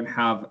glad I don't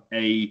have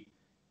a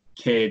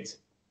kid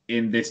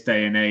in this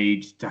day and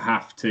age to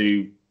have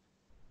to.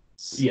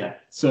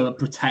 Sort of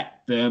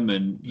protect them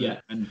and do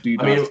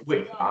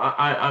that.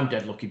 I'm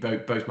dead lucky.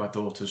 Both my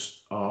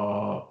daughters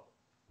are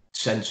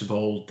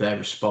sensible. They're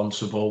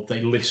responsible.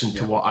 They listen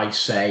to what I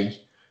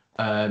say,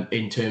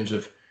 in terms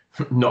of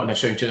not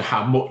necessarily in terms of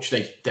how much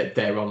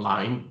they're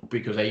online,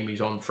 because Amy's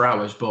on for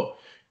hours, but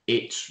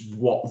it's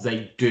what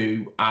they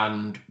do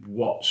and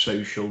what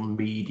social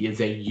media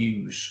they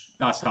use.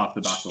 That's half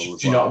the battle.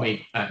 Do you know what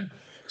I mean?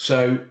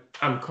 So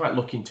I'm quite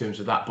lucky in terms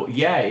of that, but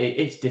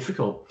it's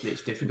difficult.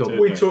 It's difficult.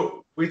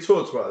 We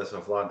talked about this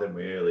offline, didn't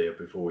we, earlier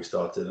before we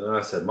started? And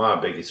I said my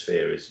biggest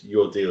fear is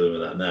you're dealing with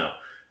that now.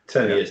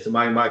 10 years.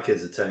 My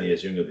kids are 10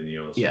 years younger than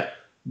yours. Yeah.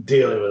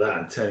 Dealing with that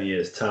in 10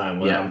 years' time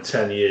when I'm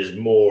 10 years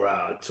more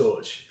out of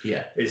touch.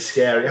 Yeah. It's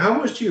scary. How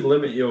much do you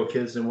limit your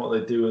kids in what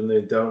they do and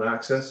they don't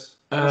access?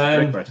 That's a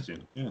great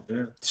question.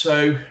 Yeah.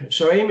 So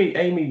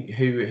Amy,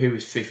 who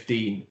is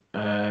 15.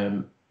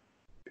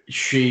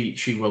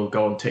 She will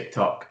go on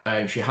TikTok.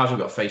 She hasn't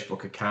got a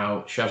Facebook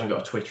account. She hasn't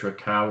got a Twitter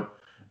account.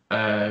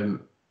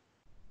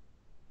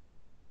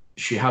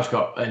 She has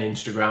got an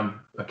Instagram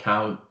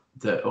account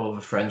that all of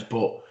her friends,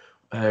 but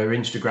her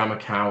Instagram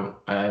account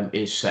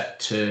is set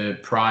to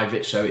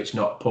private, so it's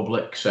not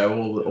public. So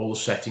all the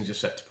settings are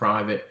set to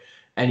private.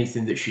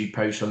 Anything that she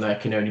posts on there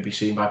can only be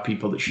seen by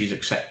people that she's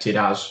accepted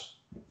as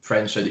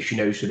friends, so that she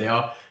knows who they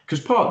are.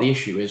 Because part of the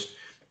issue is,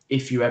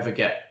 if you ever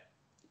get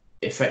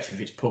effective,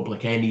 if it's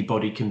public,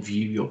 anybody can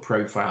view your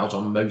profiles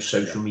on most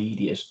social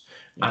medias.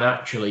 And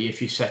actually,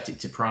 if you set it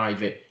to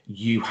private,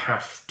 you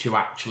have to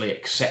actually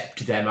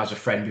accept them as a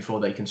friend before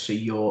they can see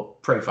your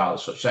profile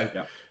as such.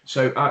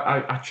 So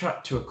I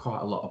chat to her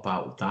quite a lot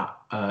about that.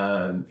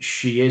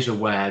 She is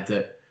aware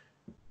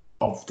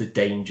of the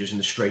dangers and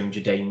the stranger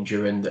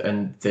danger and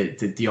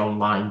the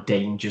online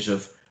dangers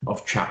of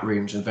chat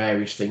rooms and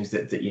various things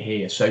that you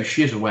hear. So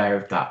she is aware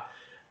of that.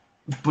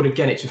 But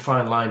again, it's a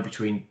fine line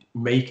between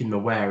making them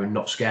aware and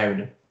not scaring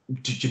them.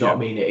 Do you know what I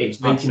mean? It's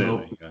making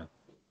them.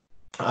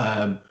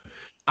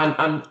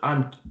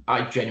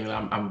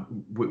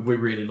 We're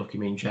really lucky,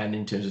 me and Jen,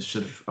 in terms of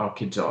sort of our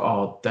kids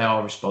they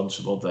are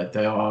responsible.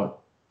 They are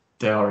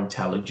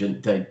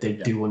intelligent. They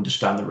do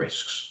understand the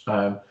risks.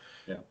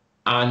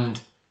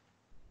 And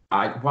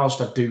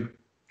whilst I do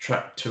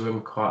chat to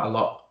them quite a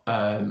lot,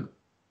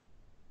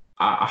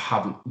 I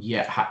haven't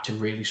yet had to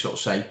really sort of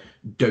say,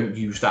 don't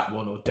use that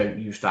one or don't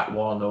use that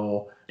one,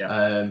 or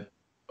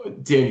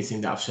the only thing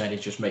that I've said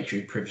is just make sure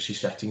your privacy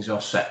settings are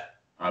set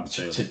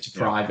to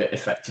private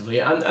effectively,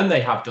 and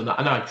they have done that,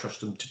 and I trust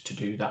them to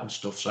do that and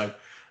stuff. So,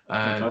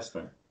 but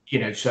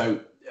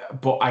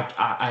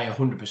I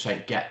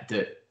 100% get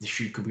that the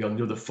shoe could be on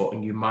the other foot,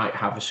 and you might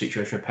have a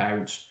situation where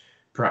parents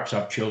perhaps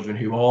have children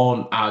who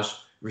aren't as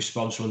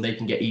responsible, and they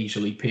can get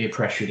easily peer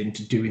pressured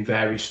into doing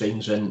various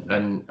things, and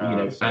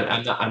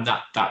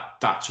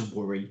that's a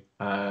worry.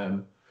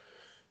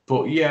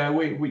 But yeah,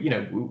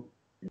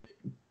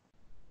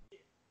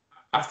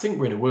 I think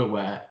we're in a world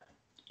where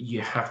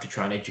you have to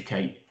try and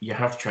educate. You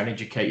have to try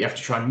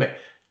and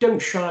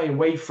don't shy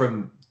away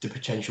from the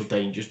potential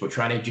dangers, but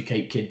try and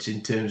educate kids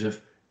in terms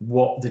of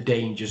what the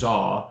dangers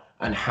are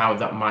and how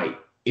that might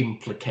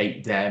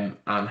implicate them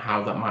and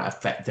how that might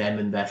affect them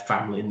and their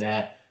family and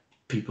their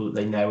people that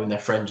they know and their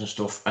friends and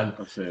stuff.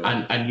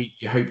 And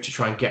you hope to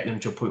try and get them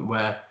to a point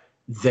where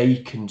they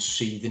can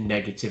see the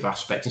negative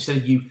aspect. Instead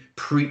of you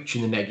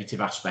preaching the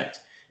negative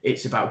aspect,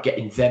 it's about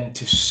getting them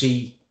to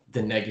see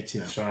the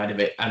negative side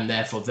of it, and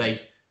therefore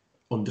they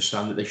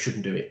understand that they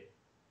shouldn't do it,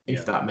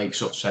 if that makes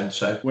sort of sense.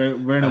 So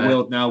we're in a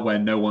world now where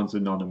no one's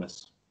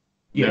anonymous.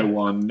 No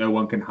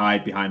one can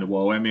hide behind a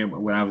wall. I mean,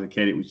 when I was a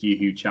kid, it was you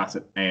who chat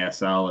at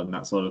ASL and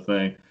that sort of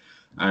thing,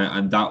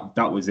 and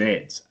that was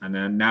it. And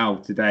then now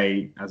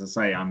today, as I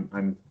say,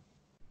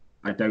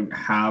 I don't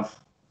have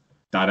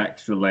that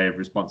extra layer of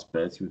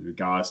responsibility with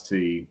regards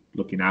to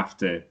looking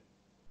after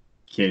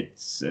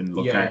kids and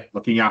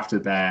looking after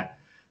their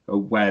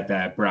where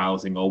they're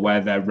browsing or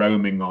where they're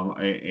roaming on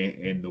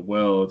in the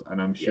world.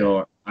 And I'm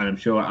sure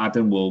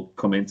Adam will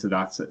come into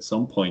that at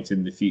some point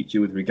in the future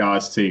with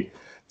regards to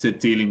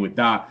dealing with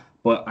that.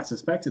 But I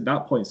suspect at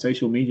that point,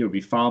 social media will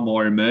be far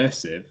more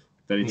immersive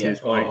than it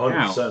is right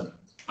now.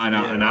 And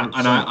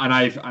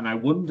I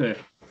wonder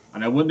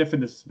from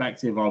the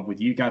perspective of with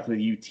you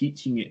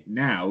teaching it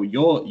now,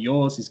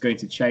 yours is going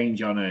to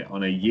change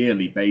on a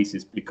yearly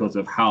basis because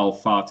of how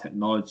far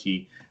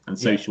technology and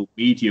social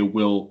media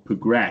will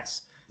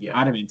progress. Yeah.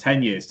 Adam, in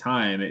 10 years'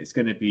 time, it's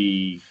going to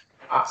be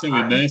so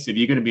immersive.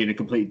 You're going to be in a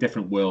completely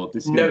different world.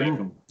 This is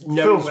knowing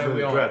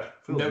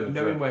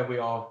where we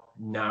are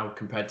now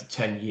compared to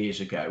 10 years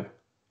ago.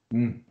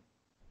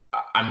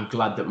 I'm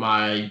glad that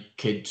my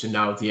kids are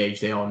now the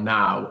age they are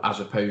now, as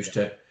opposed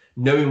to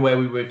knowing where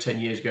we were 10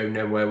 years ago,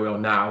 knowing where we are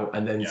now,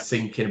 and then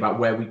thinking about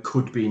where we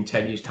could be in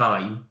 10 years'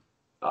 time.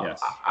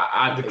 Yes.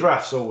 The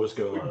graphs always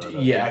go like that.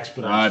 Yeah,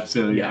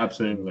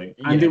 absolutely.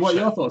 Andy, what are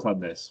your thoughts on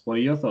this? What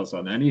are your thoughts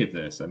on any of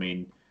this? I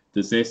mean,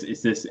 is this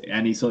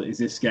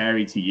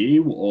scary to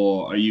you,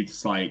 or are you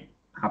just like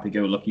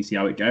happy-go-lucky, see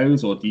how it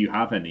goes, or do you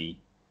have anything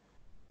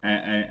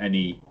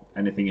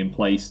in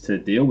place to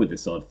deal with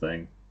this sort of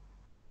thing?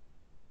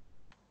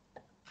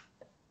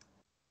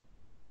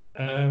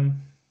 Because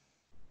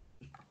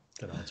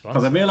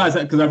I realise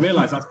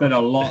that's been a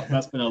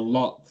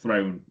lot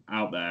thrown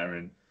out there,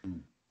 and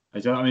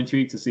I'm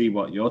intrigued to see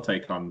what your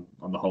take on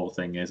the whole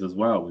thing is as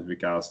well, with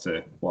regards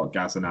to what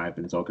Gaz and I have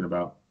been talking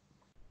about.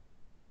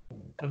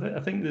 I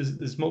think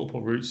there's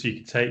multiple routes you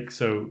could take.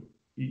 So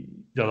you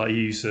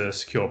use a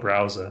secure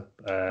browser.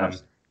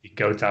 You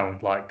go down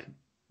like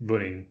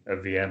running a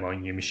VM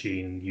on your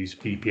machine, use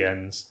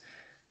VPNs.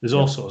 There's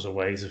all sorts of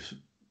ways of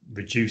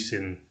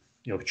reducing,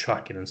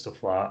 tracking and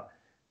stuff like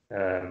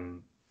that.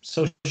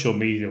 Social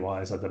media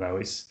wise, I don't know.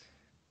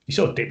 You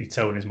sort of dip your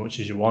toe in as much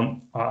as you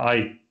want.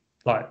 I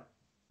like.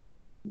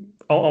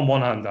 On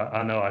one hand,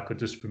 I know I could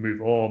just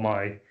remove all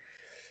my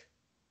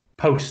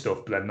post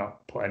stuff, but then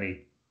not put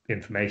any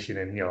information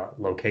in, like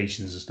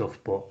locations and stuff.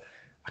 But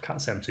I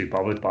can't say I'm too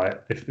bothered by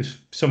it.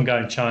 If some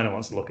guy in China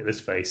wants to look at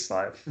this face,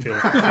 like, feel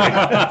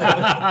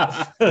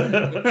at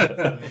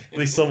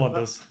least someone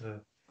does.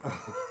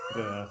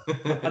 I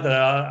don't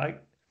know.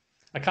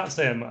 I can't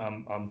say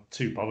I'm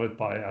too bothered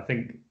by it. I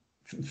think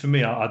for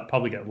me, I'd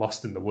probably get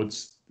lost in the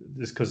woods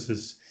just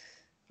because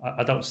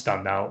I don't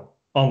stand out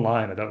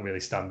online. I don't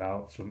really stand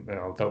out from, I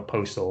don't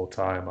post all the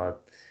time. I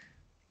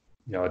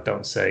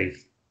don't say,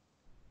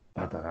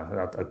 I don't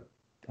know.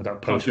 I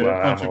don't post where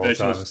I am all the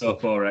time.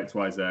 Stuff or X,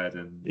 Y, Z,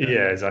 and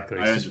yeah, exactly.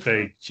 It's just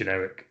very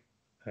generic.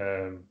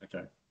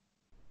 Okay.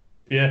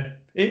 Yeah,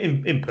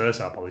 in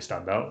person, I'll probably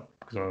stand out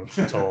because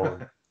I'm tall,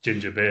 and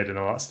ginger beard, and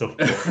all that stuff.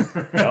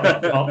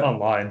 But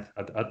online,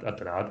 I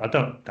don't know. I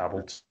don't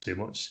dabble too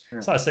much. Yeah.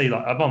 So I say,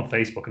 like, I'm on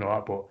Facebook and all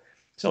that, but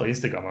it's only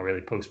Instagram I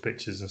really post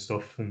pictures and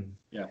stuff. And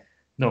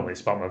normally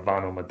it's about my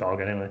van or my dog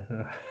anyway.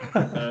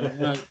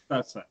 No,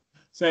 that's it.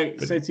 So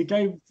to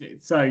go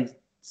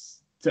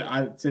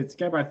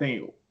back, I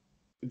think,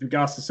 with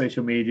regards to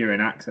social media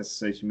and access to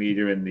social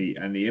media and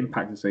the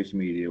impact of social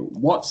media,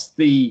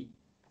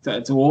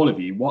 to all of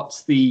you,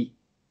 what's the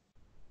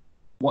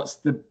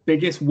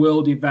biggest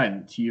world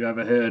event you've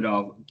ever heard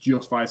of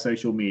just via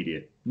social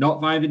media? Not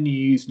via the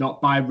news,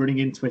 not by running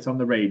into it on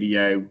the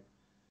radio,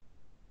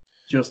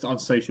 just on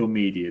social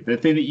media. The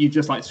thing that you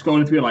just like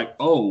scrolling through, like,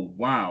 oh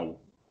wow.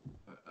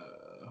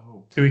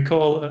 Can we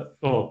call it?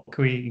 Or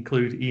can we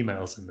include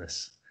emails in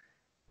this?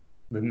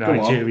 The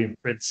Nigerian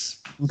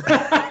prince.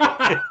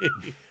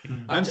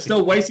 I'm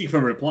still waiting for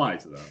a reply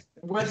to that.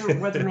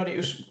 Whether or not it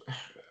was,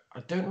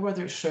 I don't know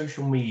whether it's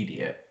social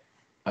media.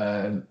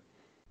 I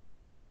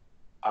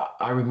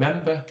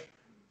remember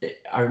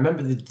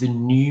the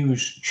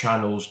news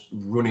channels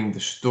running the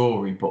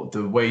story, but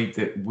the way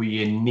that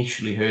we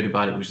initially heard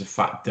about it was the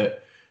fact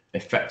that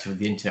effectively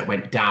the internet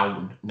went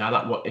down. Now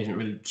that isn't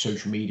really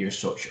social media as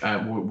such,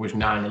 was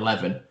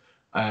 9/11.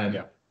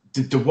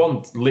 The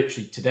one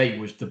literally today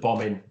was the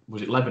bombing.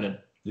 Was it Lebanon?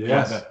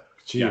 Yes.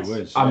 Gee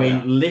whiz. I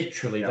mean,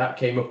 literally, that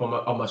came up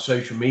on my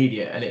social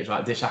media, and it was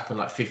like, this happened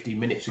like 15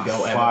 minutes ago.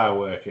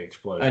 Firework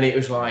explosion. And it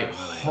was like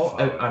hot.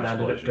 And I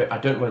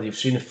don't know whether you've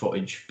seen the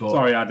footage, but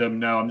sorry, Adam.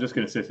 No, I'm just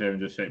going to sit here and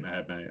just shake my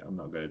head, mate. I'm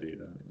not going to do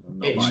that.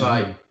 It's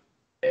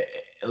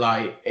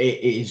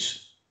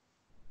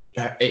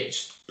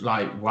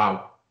like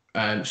wow.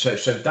 So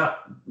that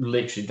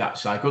literally,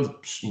 that's like other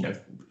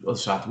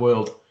side of the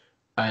world.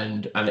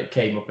 And it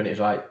came up and it was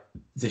like,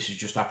 this has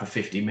just happened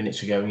 15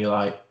 minutes ago, and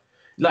you're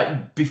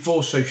like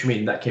before social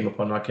media, that came up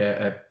on like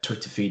a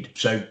Twitter feed.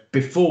 So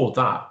before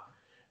that,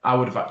 I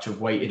would have had to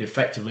have waited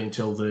effectively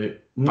until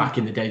back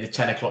in the day, the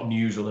 10 o'clock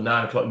news or the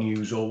 9 o'clock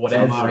news or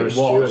whatever it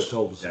was.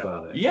 Told us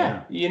about it.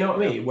 Yeah, you know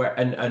what I mean. Where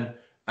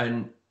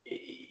and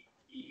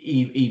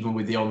even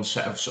with the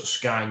onset of sort of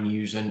Sky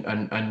News and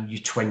your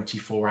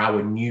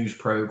 24-hour news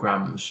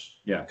programs.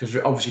 Yeah. Because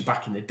obviously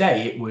back in the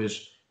day, it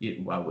was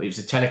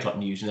the 10 o'clock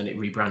news, and then it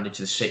rebranded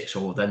to the 6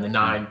 or then the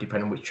 9,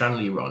 depending on which channel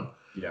you're on.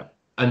 Yeah.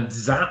 and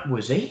that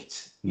was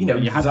it. You know,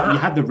 you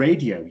had the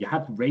radio. You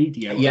had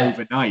radio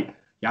overnight.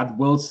 You had the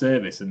World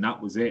Service, and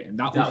that was it. And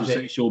that was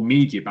your social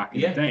media back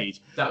in the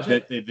days. That was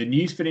it. The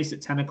news finished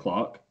at 10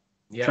 o'clock.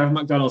 Yeah. Trevor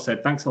McDonald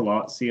said, "Thanks a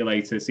lot. See you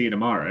later. See you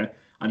tomorrow."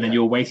 And then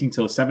you're waiting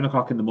till 7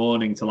 o'clock in the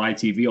morning till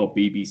ITV or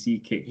BBC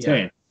kicked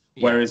in.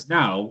 Whereas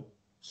now,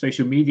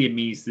 social media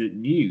means that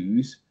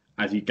news,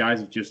 as you guys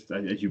have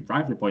as you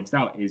rightly pointed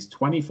out, is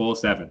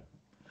 24/7.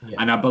 Yeah.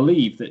 And I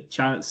believe that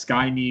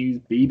Sky News,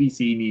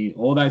 BBC News,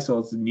 all those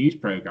sorts of news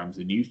programs,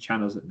 the news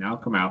channels that now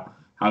come out,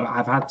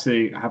 have had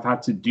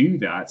to do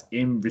that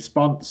in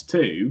response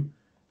to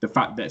the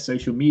fact that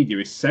social media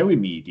is so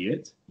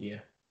immediate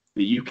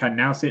that you can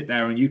now sit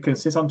there and you can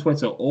sit on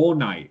Twitter all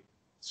night,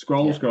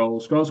 scroll,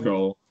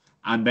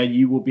 and then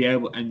you will be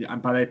able,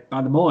 and by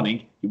the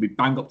morning you'll be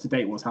bang up to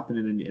date what's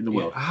happening in the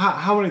world.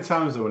 How many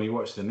times though when you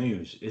watch the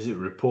news is it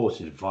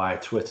reported via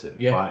Twitter,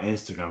 via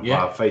Instagram,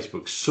 via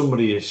Facebook?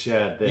 Somebody has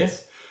shared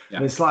this.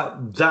 And it's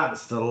like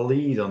that's the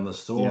lead on the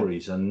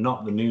stories and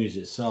not the news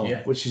itself,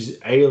 which is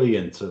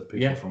alien to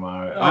people from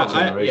our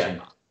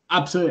generation.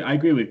 Absolutely, I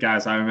agree with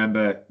guys. I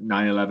remember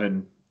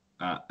 9/11.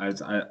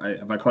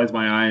 If I close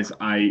my eyes,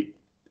 I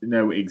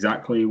know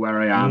exactly where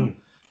I am.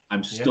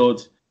 I'm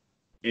stood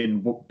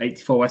in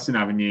 84 Western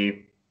Avenue.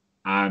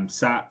 I'm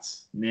sat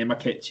near my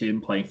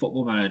kitchen playing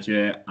Football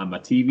Manager, and my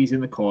TV's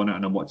in the corner,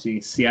 and I'm watching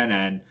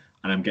CNN,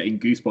 and I'm getting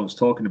goosebumps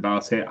talking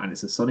about it, and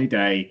it's a sunny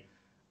day.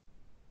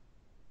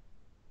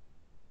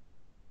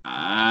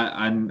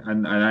 And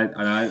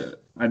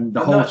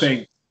the whole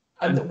thing,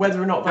 and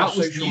whether or not that's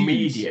social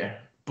media,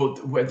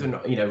 but whether or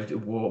not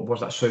was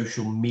that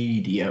social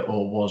media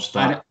or was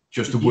that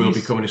just the world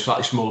becoming a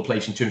slightly smaller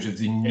place in terms of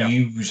the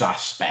news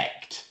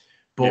aspect?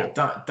 But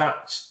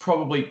that's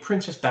probably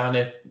Princess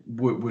Diana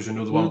was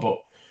another one.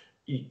 But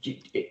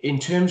in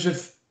terms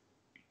of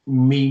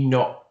me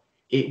not,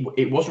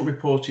 it wasn't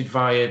reported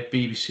via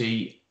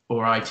BBC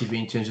or ITV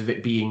in terms of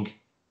it being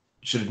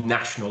sort of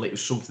national. It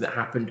was something that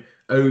happened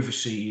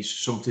overseas,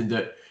 something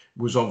that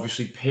was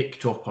obviously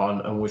picked up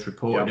on and was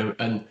reported.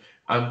 And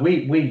I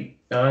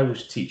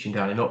was teaching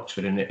down in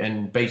Oxford,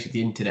 and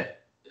basically the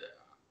internet,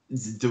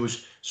 there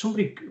was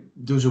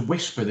a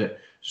whisper that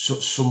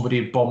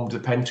somebody had bombed the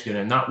Pentagon,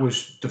 and that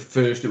was the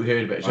first that we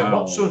heard about it. So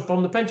what? Someone's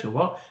bombed the Pentagon?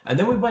 What? And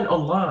then we went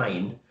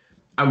online,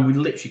 and we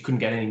literally couldn't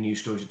get any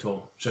news stories at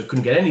all. So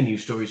couldn't get any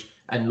news stories,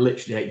 and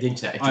literally the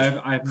internet just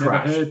I've never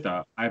heard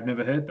that. I've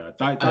never heard that.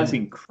 That's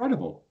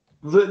incredible.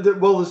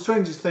 Well, the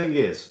strangest thing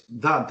is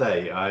that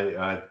day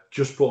I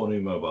just bought a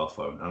new mobile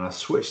phone and I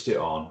switched it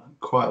on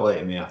quite late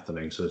in the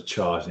afternoon, so I was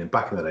charging it.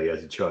 Back in the day, you had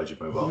to charge your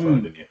mobile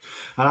phone, didn't you?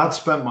 And I'd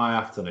spent my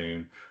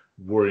afternoon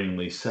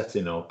worryingly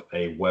setting up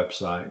a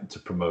website to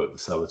promote the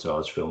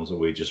Sabotage films that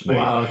we just made.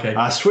 Wow, okay.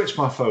 I switched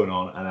my phone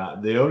on,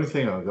 and the only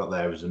thing I got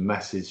there was a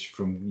message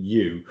from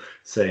you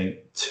saying,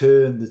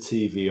 "Turn the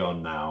TV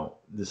on now.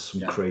 There's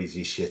some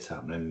crazy shit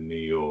happening in New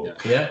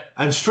York." Yeah.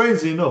 And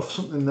strangely enough,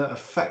 something that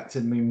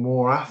affected me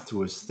more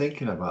afterwards,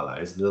 thinking about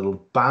that, is the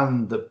little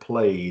band that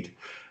played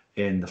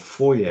in the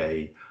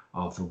foyer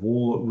of the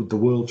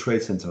World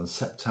Trade Center on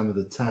September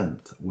the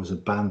 10th was a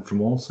band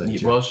from Allsage.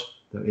 It was.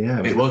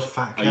 Yeah, it was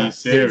Fat Cat. Are you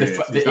serious?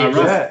 It's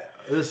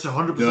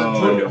 100%.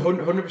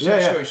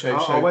 100% true.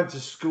 I went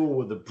to school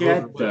with the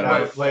brother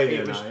guy played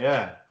it.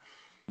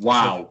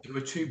 Wow. So there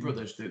were two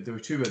brothers. There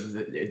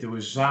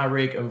was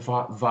Zarig and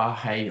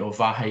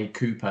Vahe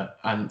Cooper,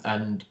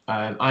 and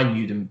I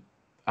knew them,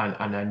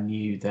 and I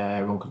knew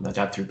their uncle and their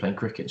dad through playing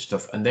cricket and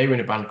stuff. And they were in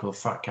a band called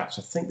Fat Cats.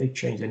 I think they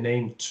changed their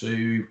name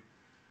to,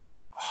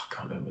 I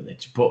can't remember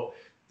it,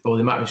 or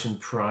they might have some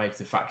pride to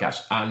the Fat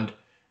Cats.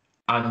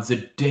 And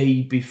the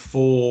day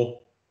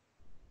before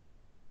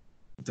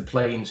the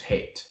planes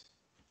hit,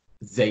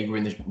 they were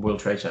in the World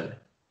Trade Center,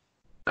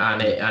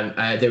 and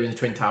they were in the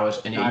Twin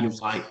Towers, and it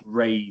was like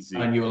crazy.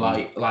 And you were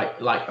like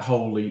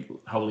holy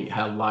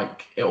hell,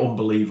 like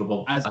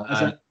unbelievable.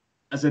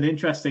 As an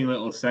interesting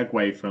little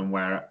segue from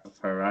where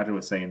Farad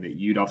was saying that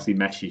you'd obviously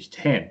messaged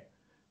him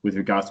with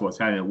regards to what's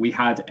happening. We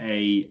had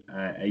a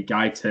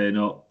guy turn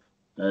up,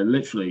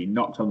 literally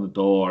knocked on the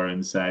door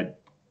and said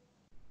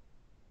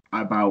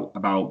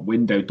about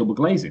window double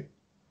glazing,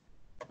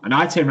 and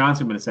I turned around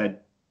to him and said,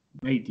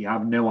 "Mate, do you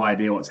have no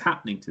idea what's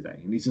happening today?"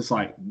 And he's just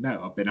like,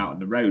 "No, I've been out on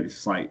the road."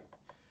 It's like,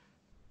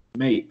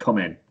 "Mate, come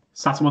in."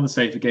 Sat him on the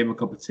sofa, gave him a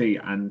cup of tea,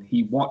 and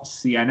he watched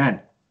CNN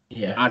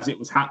as it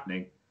was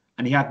happening,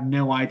 and he had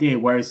no idea.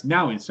 Whereas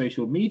now in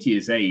social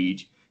media's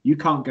age, you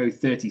can't go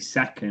 30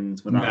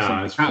 seconds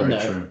without something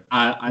happening.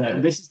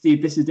 And this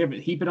is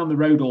different. He'd been on the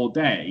road all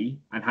day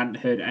and hadn't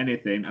heard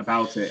anything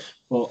about it,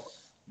 but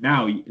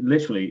now,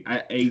 literally,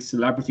 a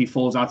celebrity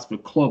falls out of a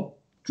club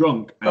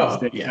drunk and it's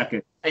 30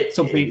 seconds.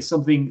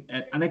 Something,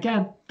 and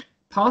again,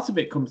 part of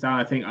it comes down,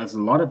 I think, as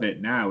a lot of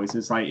it now, is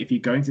it's like if you're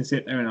going to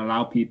sit there and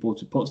allow people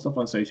to put stuff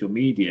on social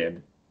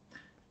media,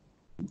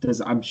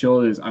 I'm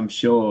sure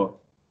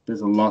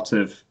there's a lot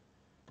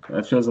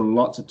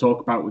to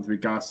talk about with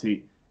regards to,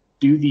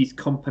 do these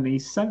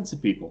companies censor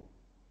people?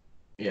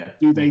 Yeah.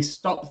 Do they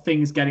stop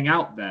things getting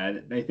out there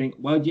that they think,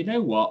 well, you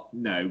know what?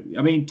 No.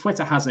 I mean,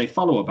 Twitter has a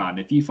follower ban.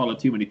 If you follow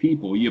too many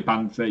people, you're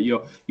banned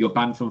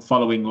from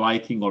following,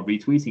 liking, or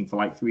retweeting for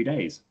like 3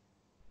 days.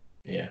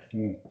 Yeah.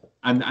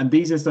 And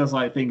these are stuff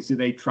like things. Do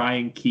they try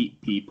and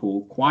keep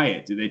people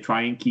quiet? Do they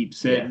try and keep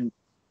certain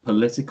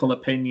political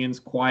opinions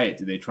quiet?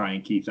 Do they try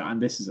and keep that?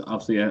 And this is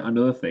obviously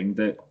another thing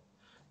that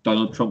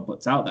Donald Trump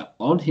puts out there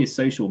on his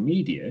social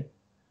media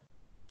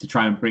to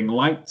try and bring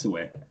light to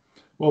it.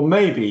 Well,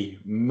 maybe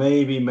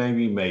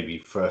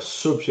for a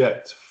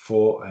subject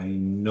for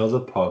another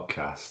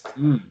podcast,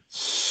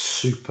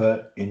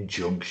 super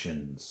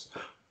injunctions.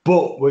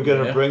 But we're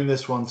going to bring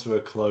this one to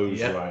a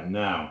close right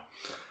now.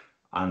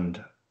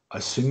 And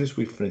as soon as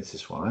we finish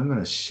this one, I'm going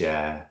to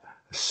share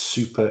a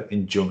super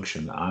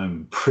injunction that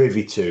I'm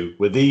privy to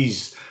with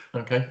these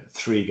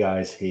three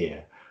guys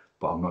here.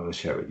 But I'm not going to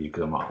share it with you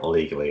because I'm not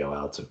legally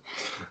allowed to.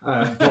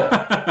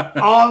 But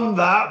on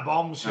that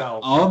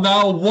bombshell. Oh,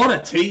 no, what a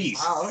tease.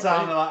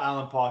 Sounding like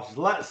Alan Partridge.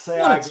 Let's say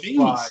what our a tease.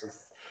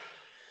 goodbyes.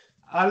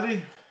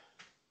 Andy?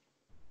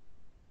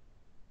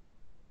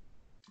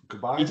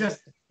 Goodbye. You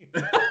just...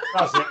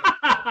 That's it.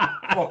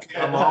 Fuck it,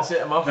 I'm off. That's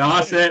it, I'm off.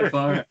 That's it.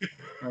 Fine.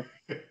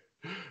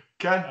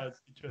 Ken?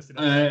 That's interesting.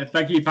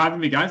 Thank you for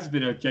having me, guys. It's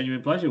been a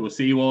genuine pleasure. We'll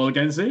see you all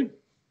again soon.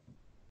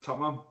 Top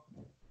man.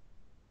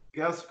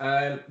 Yes?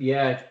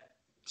 Yeah.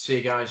 See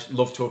you guys.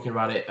 Love talking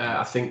about it.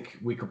 I think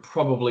we could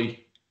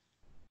probably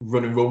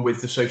run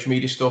with the social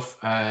media stuff.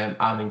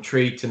 I'm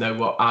intrigued to know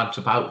what Ad's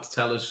about to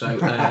tell us. So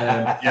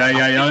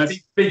yeah.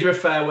 Bid you a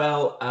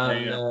farewell,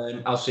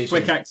 and I'll see you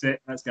Quick soon.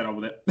 exit. Let's get on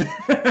with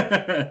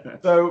it.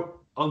 So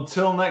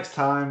until next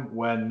time,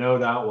 when no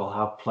doubt we'll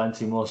have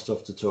plenty more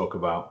stuff to talk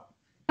about.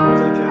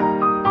 Take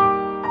care.